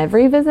in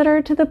every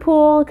visitor to the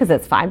pool? Because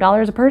it's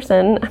 $5 a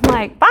person. I'm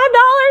like,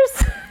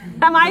 $5?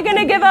 Am I going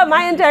to give up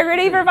my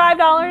integrity for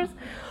 $5?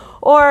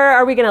 Or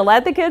are we going to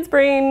let the kids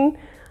bring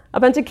a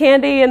bunch of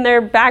candy in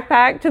their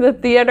backpack to the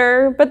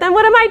theater? But then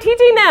what am I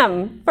teaching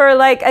them for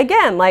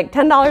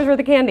 $10 worth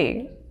of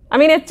candy? I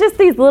mean, it's just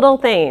these little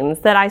things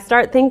that I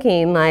start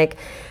thinking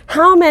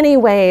how many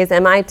ways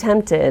am I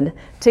tempted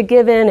to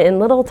give in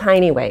little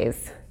tiny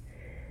ways,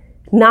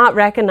 not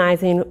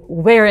recognizing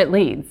where it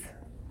leads?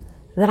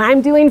 That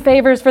I'm doing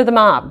favors for the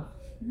mob.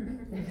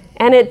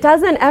 And it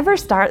doesn't ever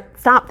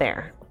stop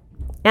there.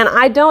 And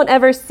I don't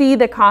ever see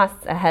the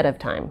costs ahead of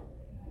time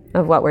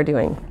of what we're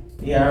doing.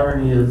 The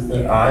irony is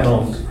that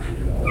idols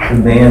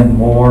demand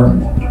more,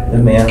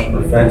 demand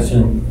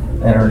perfection,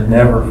 and are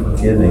never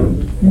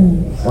forgiving.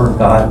 Where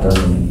God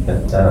doesn't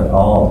get that at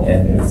all,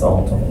 and it's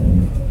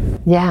ultimately.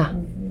 Yeah.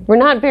 We're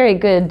not very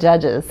good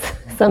judges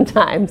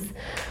sometimes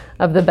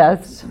of the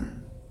best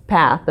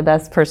path, the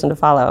best person to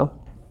follow.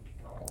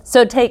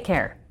 So take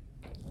care,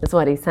 is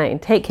what he's saying.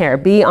 Take care.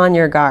 Be on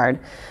your guard.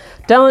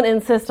 Don't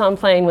insist on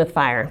playing with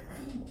fire.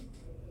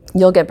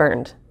 You'll get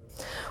burned.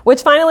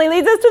 Which finally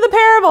leads us to the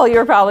parable.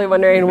 You're probably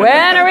wondering,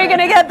 when are we going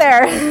to get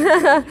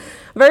there?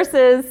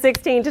 Verses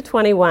 16 to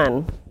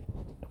 21.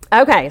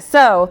 Okay,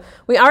 so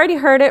we already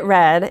heard it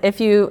read. If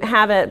you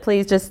have it,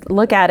 please just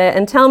look at it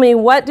and tell me,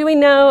 what do we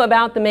know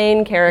about the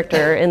main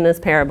character in this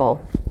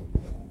parable?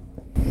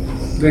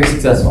 Very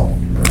successful.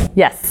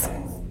 Yes.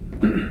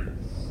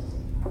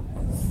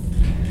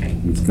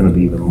 He's going to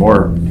be even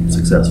more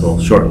successful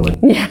shortly.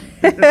 Yeah.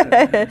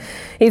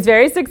 He's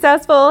very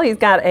successful. He's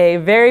got a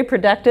very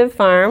productive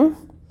farm.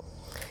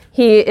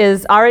 He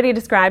is already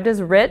described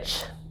as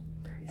rich.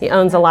 He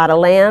owns a lot of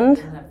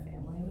land.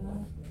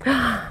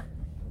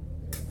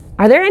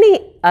 Are there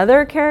any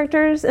other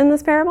characters in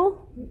this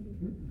parable?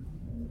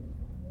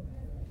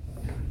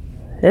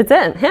 It's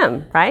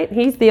him, right?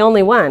 He's the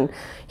only one.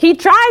 He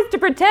tries to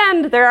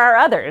pretend there are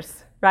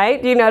others, right?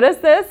 Do you notice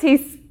this? He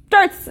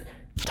starts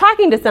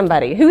talking to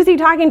somebody. Who's he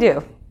talking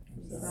to?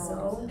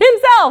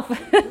 Himself.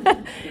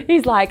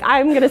 He's like,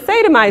 I'm going to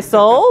say to my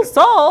soul,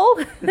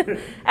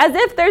 as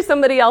if there's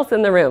somebody else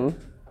in the room,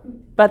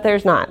 but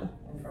there's not.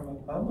 From a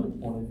public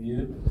point of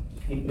view,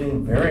 he's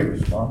being very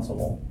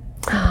responsible.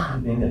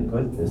 He's being a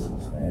good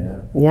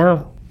businessman.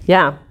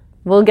 Yeah.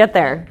 We'll get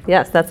there.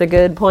 Yes, that's a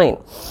good point.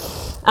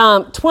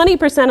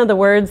 20% of the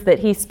words that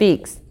he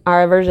speaks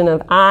are a version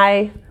of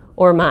I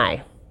or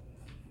my.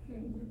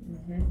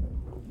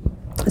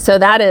 So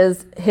that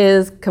is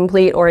his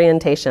complete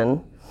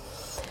orientation.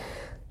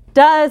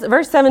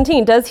 Verse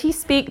 17, does he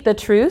speak the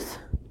truth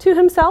to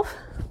himself?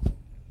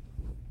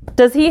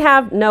 Does he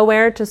have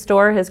nowhere to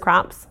store his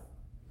crops?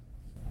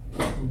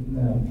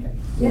 No.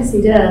 Yes,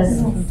 he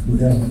does.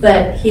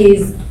 But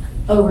he's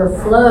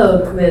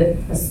overflowed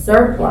with a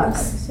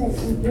surplus,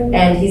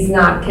 and he's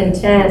not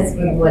content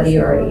with what he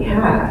already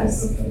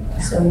has.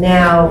 So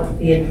now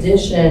the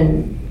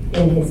addition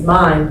in his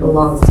mind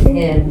belongs to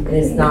him and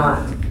is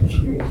not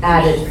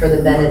added for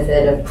the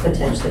benefit of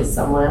potentially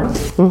someone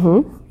else.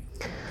 Mm-hmm.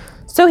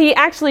 So he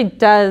actually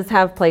does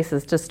have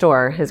places to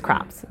store his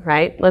crops,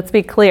 right? Let's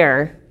be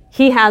clear.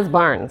 He has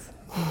barns.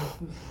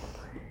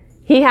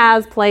 He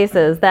has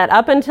places that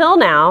up until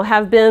now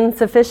have been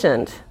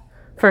sufficient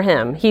for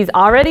him. He's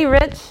already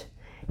rich.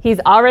 He's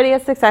already a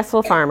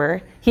successful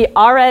farmer. He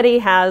already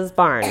has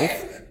barns.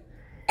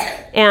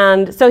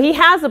 And so he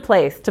has a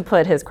place to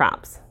put his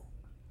crops.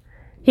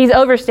 He's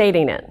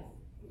overstating it.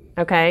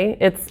 Okay?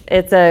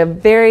 It's a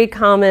very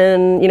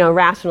common,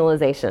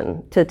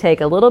 rationalization to take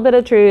a little bit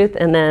of truth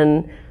and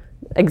then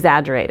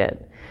exaggerate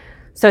it.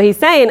 So he's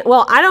saying,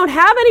 well, I don't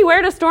have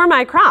anywhere to store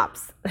my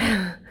crops,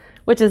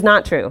 which is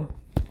not true.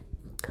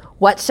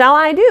 What shall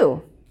I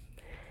do?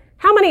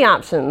 How many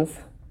options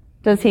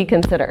does he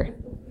consider?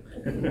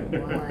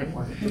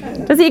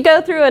 Does he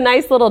go through a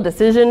nice little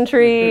decision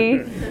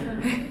tree,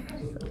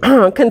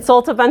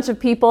 consult a bunch of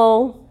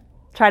people,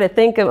 try to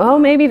think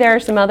of, maybe there are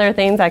some other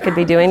things I could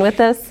be doing with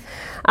this?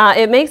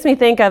 It makes me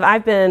think of,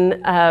 I've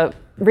been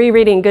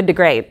rereading Good to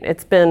Great.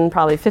 It's been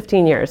probably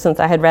 15 years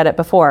since I had read it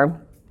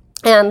before.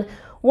 And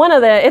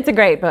it's a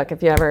great book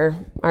if you ever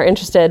are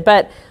interested,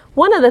 but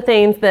one of the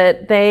things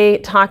that they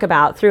talk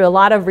about through a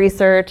lot of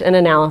research and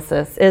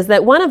analysis is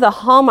that one of the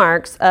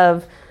hallmarks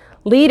of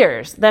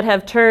leaders that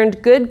have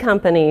turned good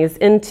companies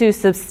into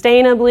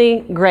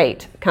sustainably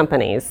great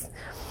companies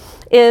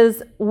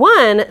is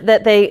one,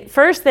 that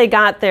they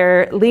got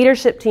their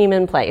leadership team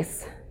in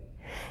place,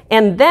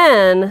 and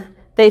then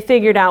they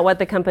figured out what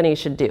the company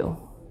should do.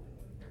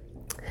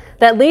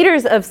 That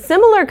leaders of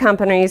similar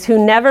companies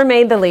who never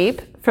made the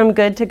leap from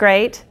good to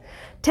great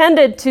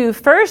tended to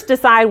first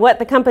decide what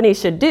the company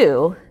should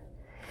do,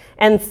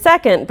 and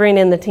second, bring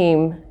in the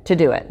team to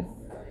do it.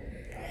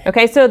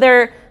 Okay, so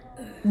they're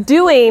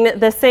doing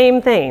the same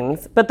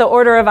things, but the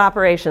order of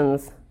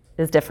operations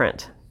is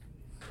different.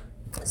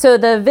 So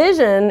the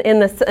vision in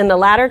the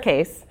latter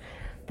case,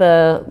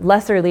 the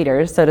lesser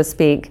leaders, so to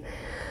speak,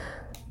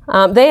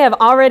 they have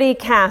already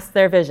cast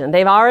their vision.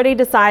 They've already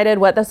decided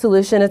what the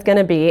solution is going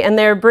to be, and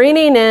they're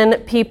bringing in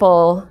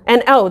people,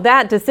 and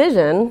that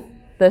decision,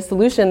 the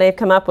solution they've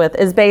come up with,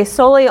 is based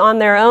solely on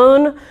their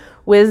own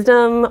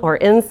wisdom or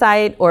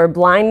insight or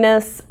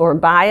blindness or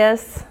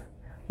bias,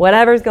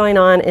 whatever's going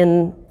on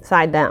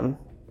inside them.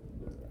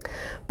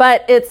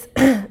 But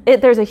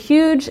there's a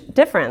huge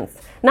difference,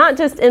 not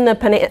just in the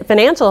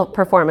financial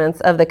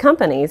performance of the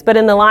companies, but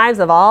in the lives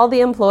of all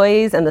the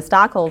employees and the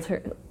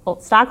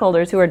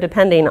stockholders who are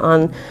depending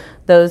on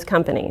those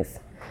companies.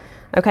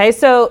 Okay,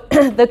 so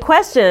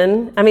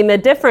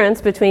the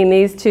difference between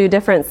these two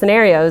different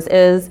scenarios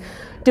is,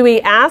 do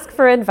we ask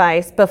for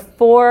advice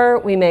before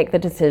we make the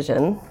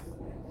decision?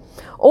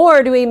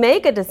 Or do we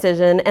make a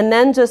decision and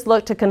then just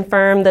look to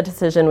confirm the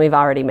decision we've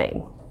already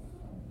made?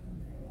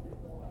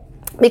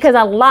 Because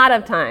a lot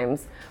of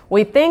times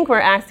we think we're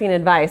asking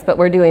advice, but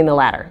we're doing the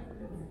latter.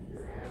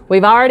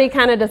 We've already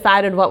kind of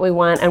decided what we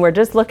want, and we're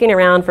just looking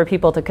around for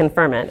people to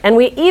confirm it. And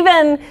we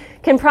even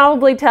can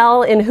probably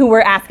tell in who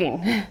we're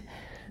asking,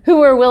 who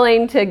we're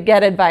willing to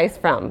get advice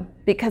from,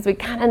 because we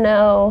kind of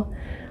know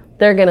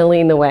they're going to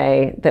lean the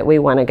way that we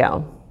want to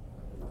go.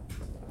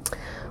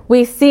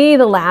 We see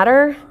the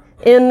latter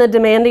in the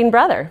demanding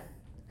brother,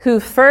 who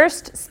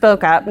first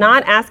spoke up,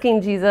 not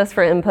asking Jesus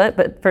for input,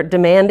 but for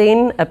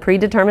demanding a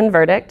predetermined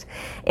verdict.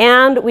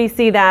 And we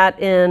see that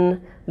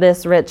in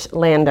this rich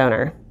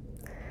landowner,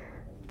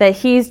 that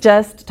he's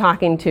just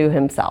talking to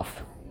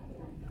himself.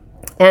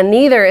 And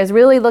neither is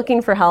really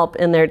looking for help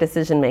in their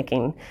decision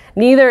making.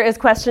 Neither is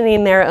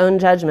questioning their own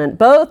judgment.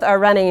 Both are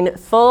running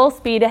full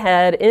speed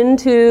ahead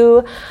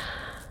into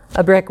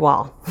a brick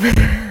wall,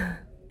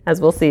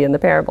 as we'll see in the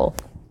parable.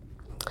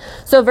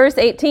 So verse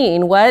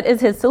 18, what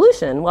is his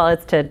solution? Well,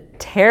 it's to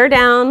tear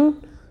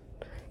down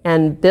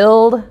and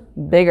build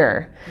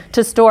bigger,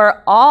 to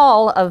store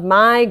all of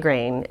my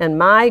grain and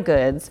my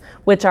goods,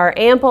 which are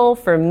ample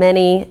for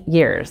many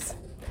years.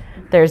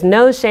 There's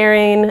no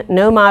sharing,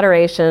 no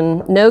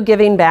moderation, no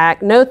giving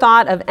back, no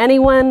thought of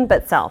anyone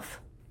but self.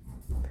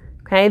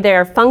 Okay, they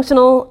are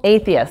functional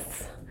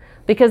atheists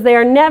because they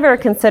are never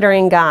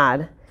considering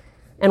God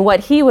and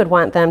what he would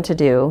want them to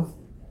do.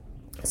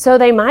 So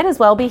they might as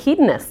well be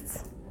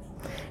hedonists.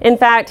 In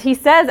fact, he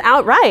says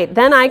outright,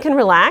 then I can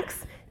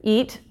relax,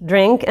 eat,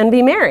 drink, and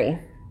be merry.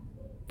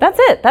 That's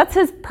it. That's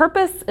his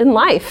purpose in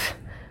life.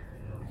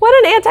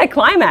 What an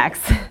anticlimax.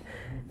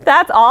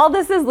 That's all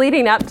this is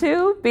leading up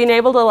to, being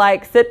able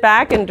to sit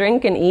back and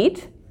drink and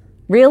eat?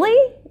 Really?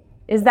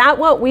 Is that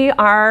what we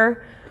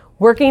are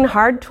working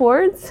hard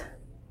towards?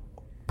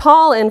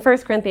 Paul in 1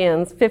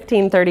 Corinthians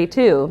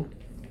 15:32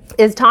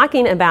 is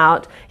talking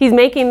about, he's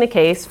making the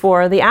case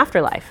for the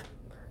afterlife,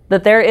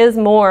 that there is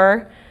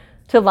more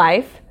to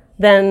life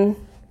than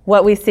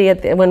what we see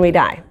when we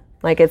die.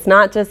 It's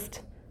not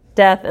just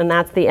death and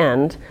that's the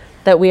end,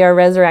 that we are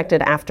resurrected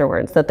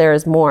afterwards, that there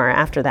is more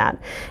after that.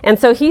 And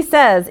so he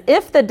says,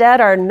 if the dead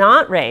are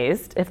not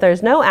raised, if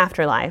there's no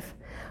afterlife,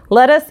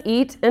 let us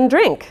eat and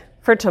drink,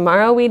 for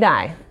tomorrow we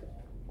die.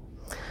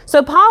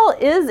 So Paul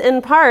is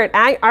in part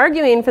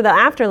arguing for the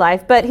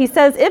afterlife, but he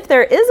says if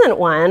there isn't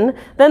one,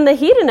 then the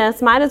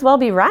hedonists might as well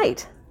be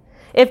right.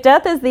 If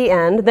death is the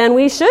end, then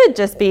we should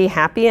just be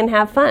happy and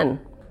have fun.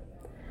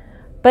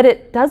 But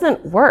it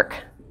doesn't work.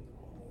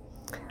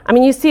 I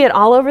mean, you see it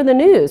all over the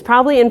news,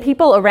 probably in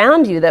people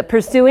around you, that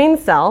pursuing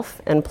self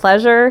and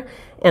pleasure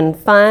and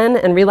fun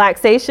and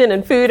relaxation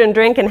and food and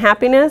drink and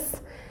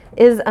happiness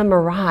is a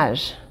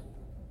mirage.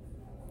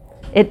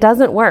 It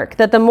doesn't work.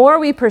 That the more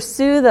we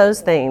pursue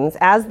those things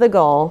as the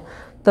goal,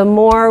 the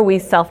more we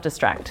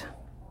self-destruct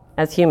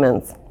as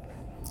humans.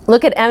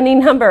 Look at any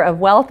number of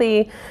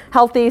wealthy,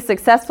 healthy,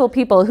 successful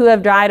people who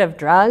have died of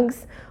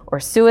drugs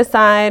or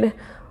suicide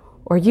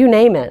or you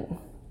name it.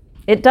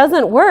 It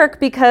doesn't work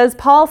because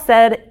Paul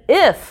said,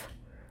 if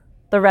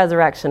the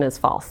resurrection is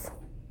false,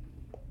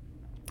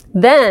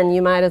 then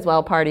you might as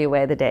well party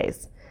away the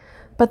days.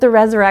 But the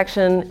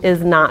resurrection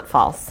is not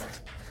false.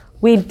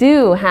 We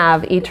do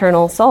have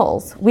eternal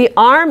souls. We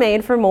are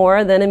made for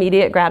more than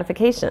immediate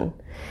gratification.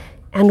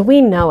 And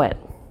we know it.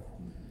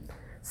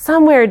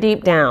 Somewhere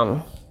deep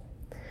down,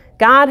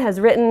 God has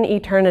written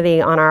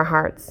eternity on our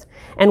hearts.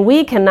 And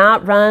we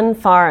cannot run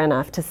far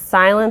enough to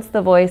silence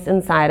the voice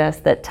inside us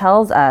that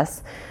tells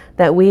us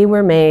that we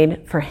were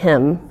made for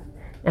him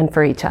and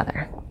for each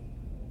other.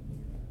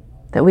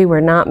 That we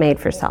were not made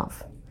for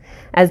self.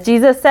 As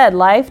Jesus said,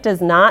 life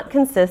does not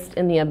consist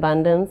in the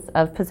abundance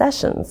of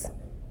possessions.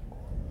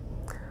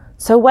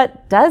 So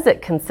what does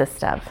it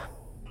consist of?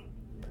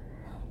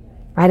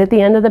 Right at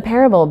the end of the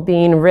parable,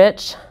 being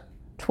rich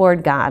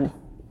toward God.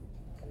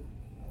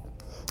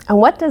 And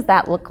what does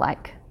that look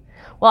like?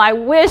 Well, I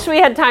wish we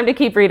had time to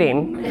keep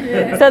reading.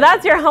 So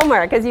that's your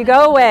homework as you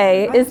go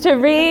away, is to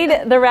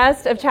read the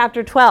rest of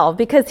chapter 12,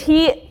 because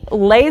he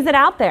lays it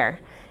out there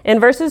in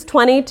verses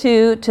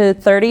 22 to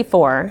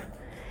 34.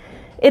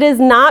 It is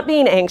not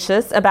being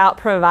anxious about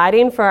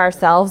providing for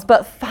ourselves,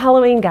 but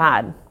following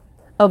God,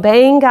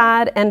 obeying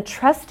God, and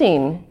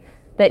trusting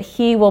that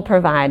he will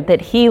provide, that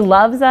he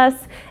loves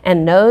us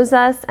and knows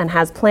us and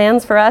has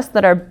plans for us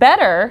that are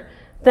better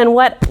than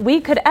what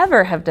we could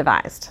ever have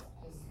devised.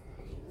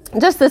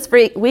 Just this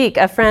week,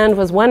 a friend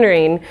was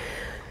wondering,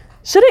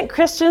 shouldn't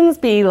Christians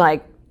be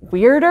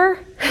weirder?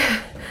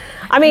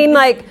 I mean,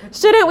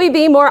 shouldn't we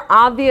be more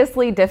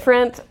obviously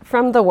different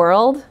from the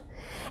world?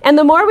 And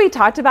the more we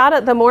talked about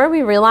it, the more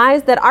we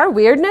realized that our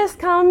weirdness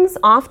comes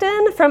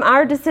often from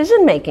our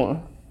decision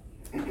making.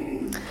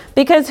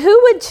 Because who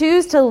would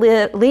choose to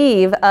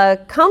leave a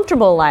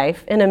comfortable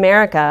life in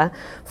America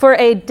for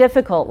a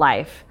difficult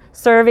life,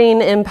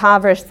 serving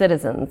impoverished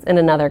citizens in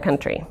another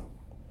country?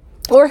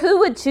 Or who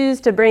would choose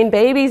to bring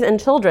babies and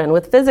children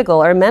with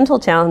physical or mental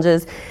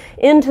challenges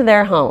into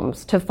their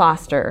homes to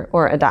foster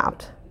or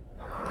adopt?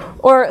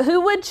 Or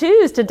who would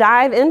choose to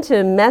dive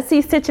into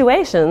messy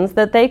situations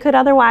that they could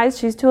otherwise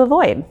choose to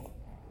avoid?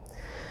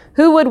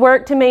 Who would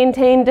work to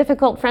maintain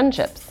difficult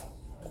friendships?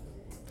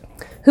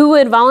 Who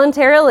would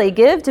voluntarily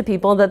give to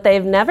people that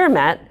they've never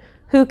met,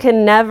 who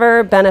can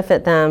never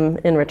benefit them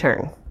in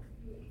return?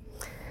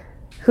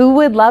 Who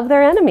would love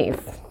their enemies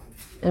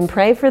and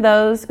pray for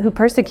those who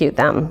persecute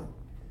them?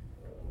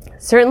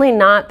 Certainly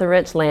not the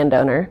rich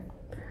landowner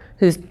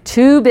who's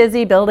too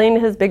busy building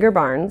his bigger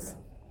barns,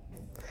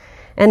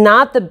 and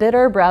not the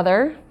bitter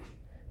brother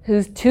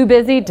who's too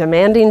busy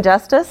demanding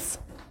justice,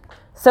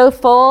 so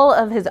full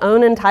of his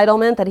own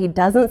entitlement that he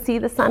doesn't see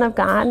the Son of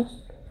God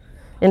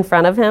in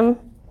front of him.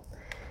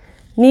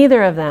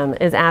 Neither of them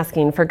is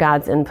asking for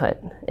God's input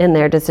in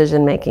their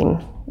decision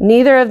making.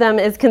 Neither of them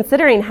is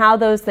considering how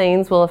those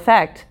things will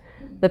affect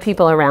the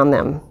people around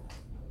them.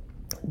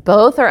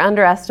 Both are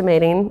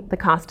underestimating the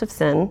cost of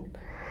sin,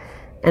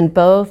 and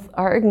both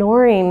are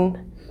ignoring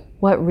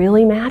what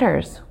really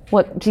matters,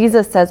 what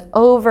Jesus says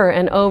over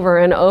and over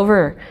and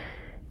over: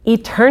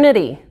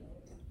 eternity.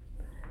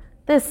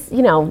 This,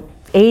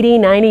 80,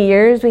 90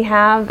 years we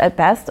have at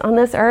best on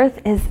this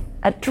earth is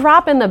a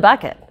drop in the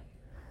bucket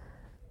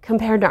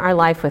compared to our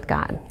life with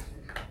God.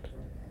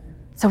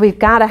 So we've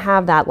got to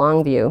have that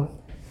long view.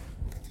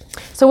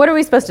 So what are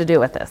we supposed to do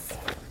with this?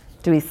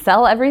 Do we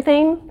sell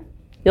everything?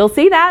 You'll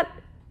see that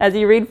as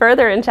you read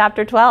further in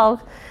chapter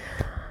 12.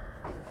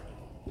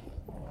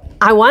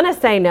 I want to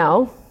say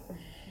no,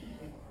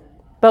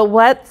 but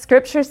what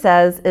Scripture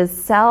says is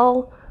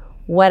sell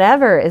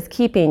whatever is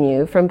keeping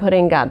you from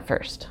putting God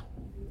first.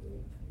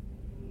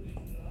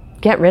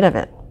 Get rid of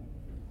it.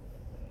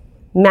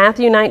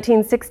 Matthew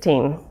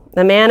 19:16.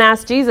 The man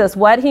asked Jesus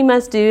what he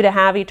must do to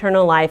have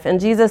eternal life, and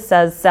Jesus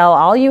says, "Sell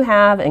all you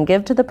have and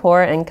give to the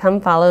poor and come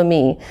follow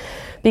me,"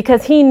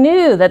 because he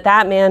knew that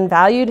that man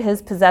valued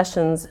his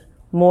possessions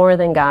more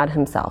than God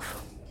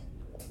himself.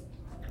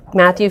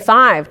 Matthew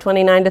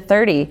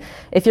 5:29-30.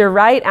 If your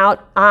right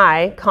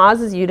eye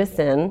causes you to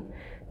sin,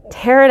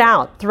 tear it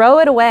out, throw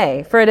it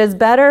away, for it is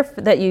better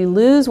that you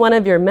lose one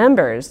of your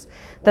members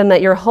than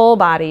that your whole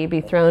body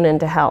be thrown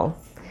into hell.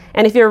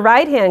 And if your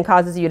right hand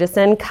causes you to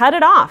sin, cut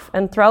it off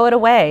and throw it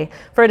away,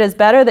 for it is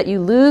better that you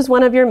lose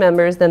one of your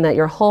members than that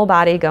your whole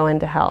body go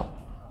into hell.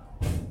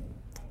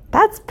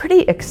 That's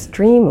pretty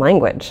extreme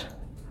language.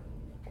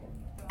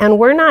 And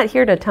we're not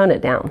here to tone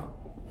it down,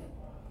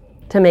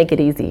 to make it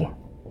easy.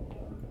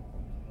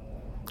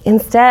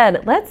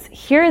 Instead, let's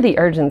hear the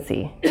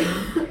urgency,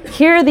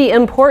 hear the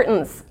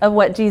importance of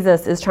what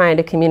Jesus is trying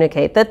to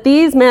communicate, that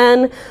these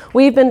men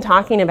we've been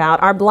talking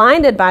about are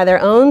blinded by their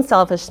own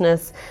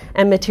selfishness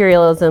and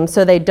materialism,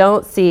 so they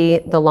don't see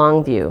the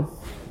long view.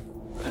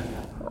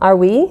 Are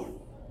we?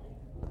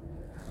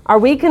 Are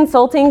we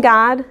consulting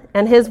God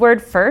and His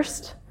Word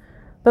first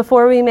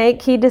before we make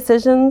key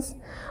decisions?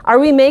 Are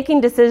we making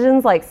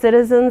decisions like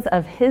citizens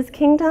of His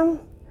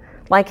kingdom,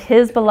 like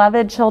His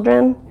beloved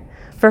children,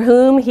 for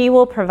whom He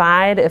will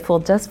provide if we'll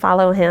just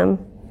follow Him?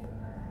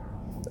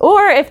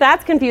 Or if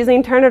that's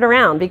confusing, turn it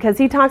around, because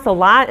He talks a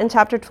lot in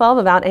chapter 12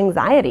 about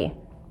anxiety.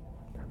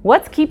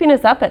 What's keeping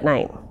us up at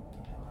night?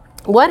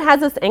 What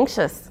has us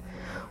anxious?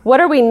 What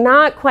are we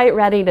not quite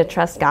ready to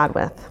trust God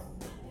with?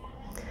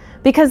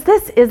 Because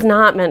this is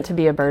not meant to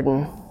be a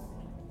burden.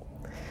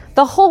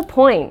 The whole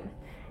point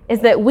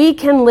is that we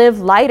can live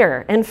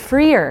lighter and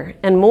freer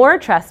and more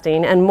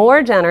trusting and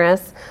more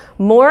generous,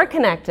 more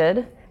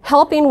connected,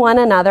 helping one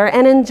another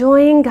and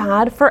enjoying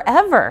God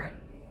forever.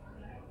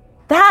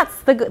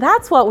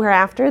 That's what we're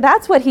after.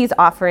 That's what He's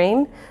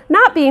offering.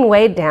 Not being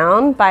weighed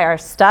down by our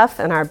stuff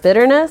and our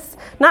bitterness,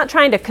 not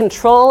trying to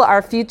control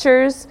our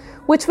futures,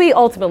 which we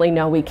ultimately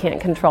know we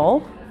can't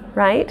control,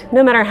 right?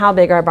 No matter how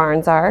big our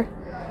barns are.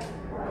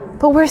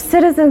 But we're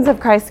citizens of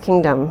Christ's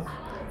kingdom,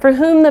 for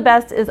whom the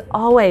best is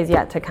always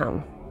yet to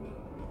come.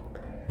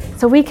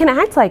 So we can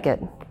act like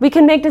it. We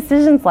can make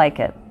decisions like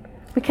it.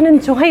 We can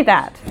enjoy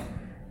that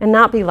and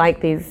not be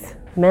like these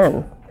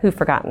men who've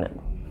forgotten it.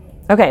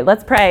 Okay,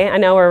 let's pray. I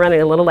know we're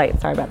running a little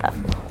late. Sorry about that.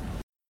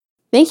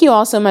 Thank you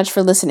all so much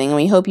for listening, and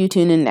we hope you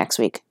tune in next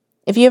week.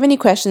 If you have any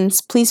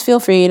questions, please feel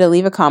free to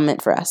leave a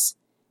comment for us.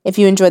 If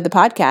you enjoyed the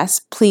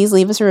podcast, please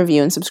leave us a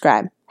review and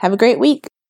subscribe. Have a great week.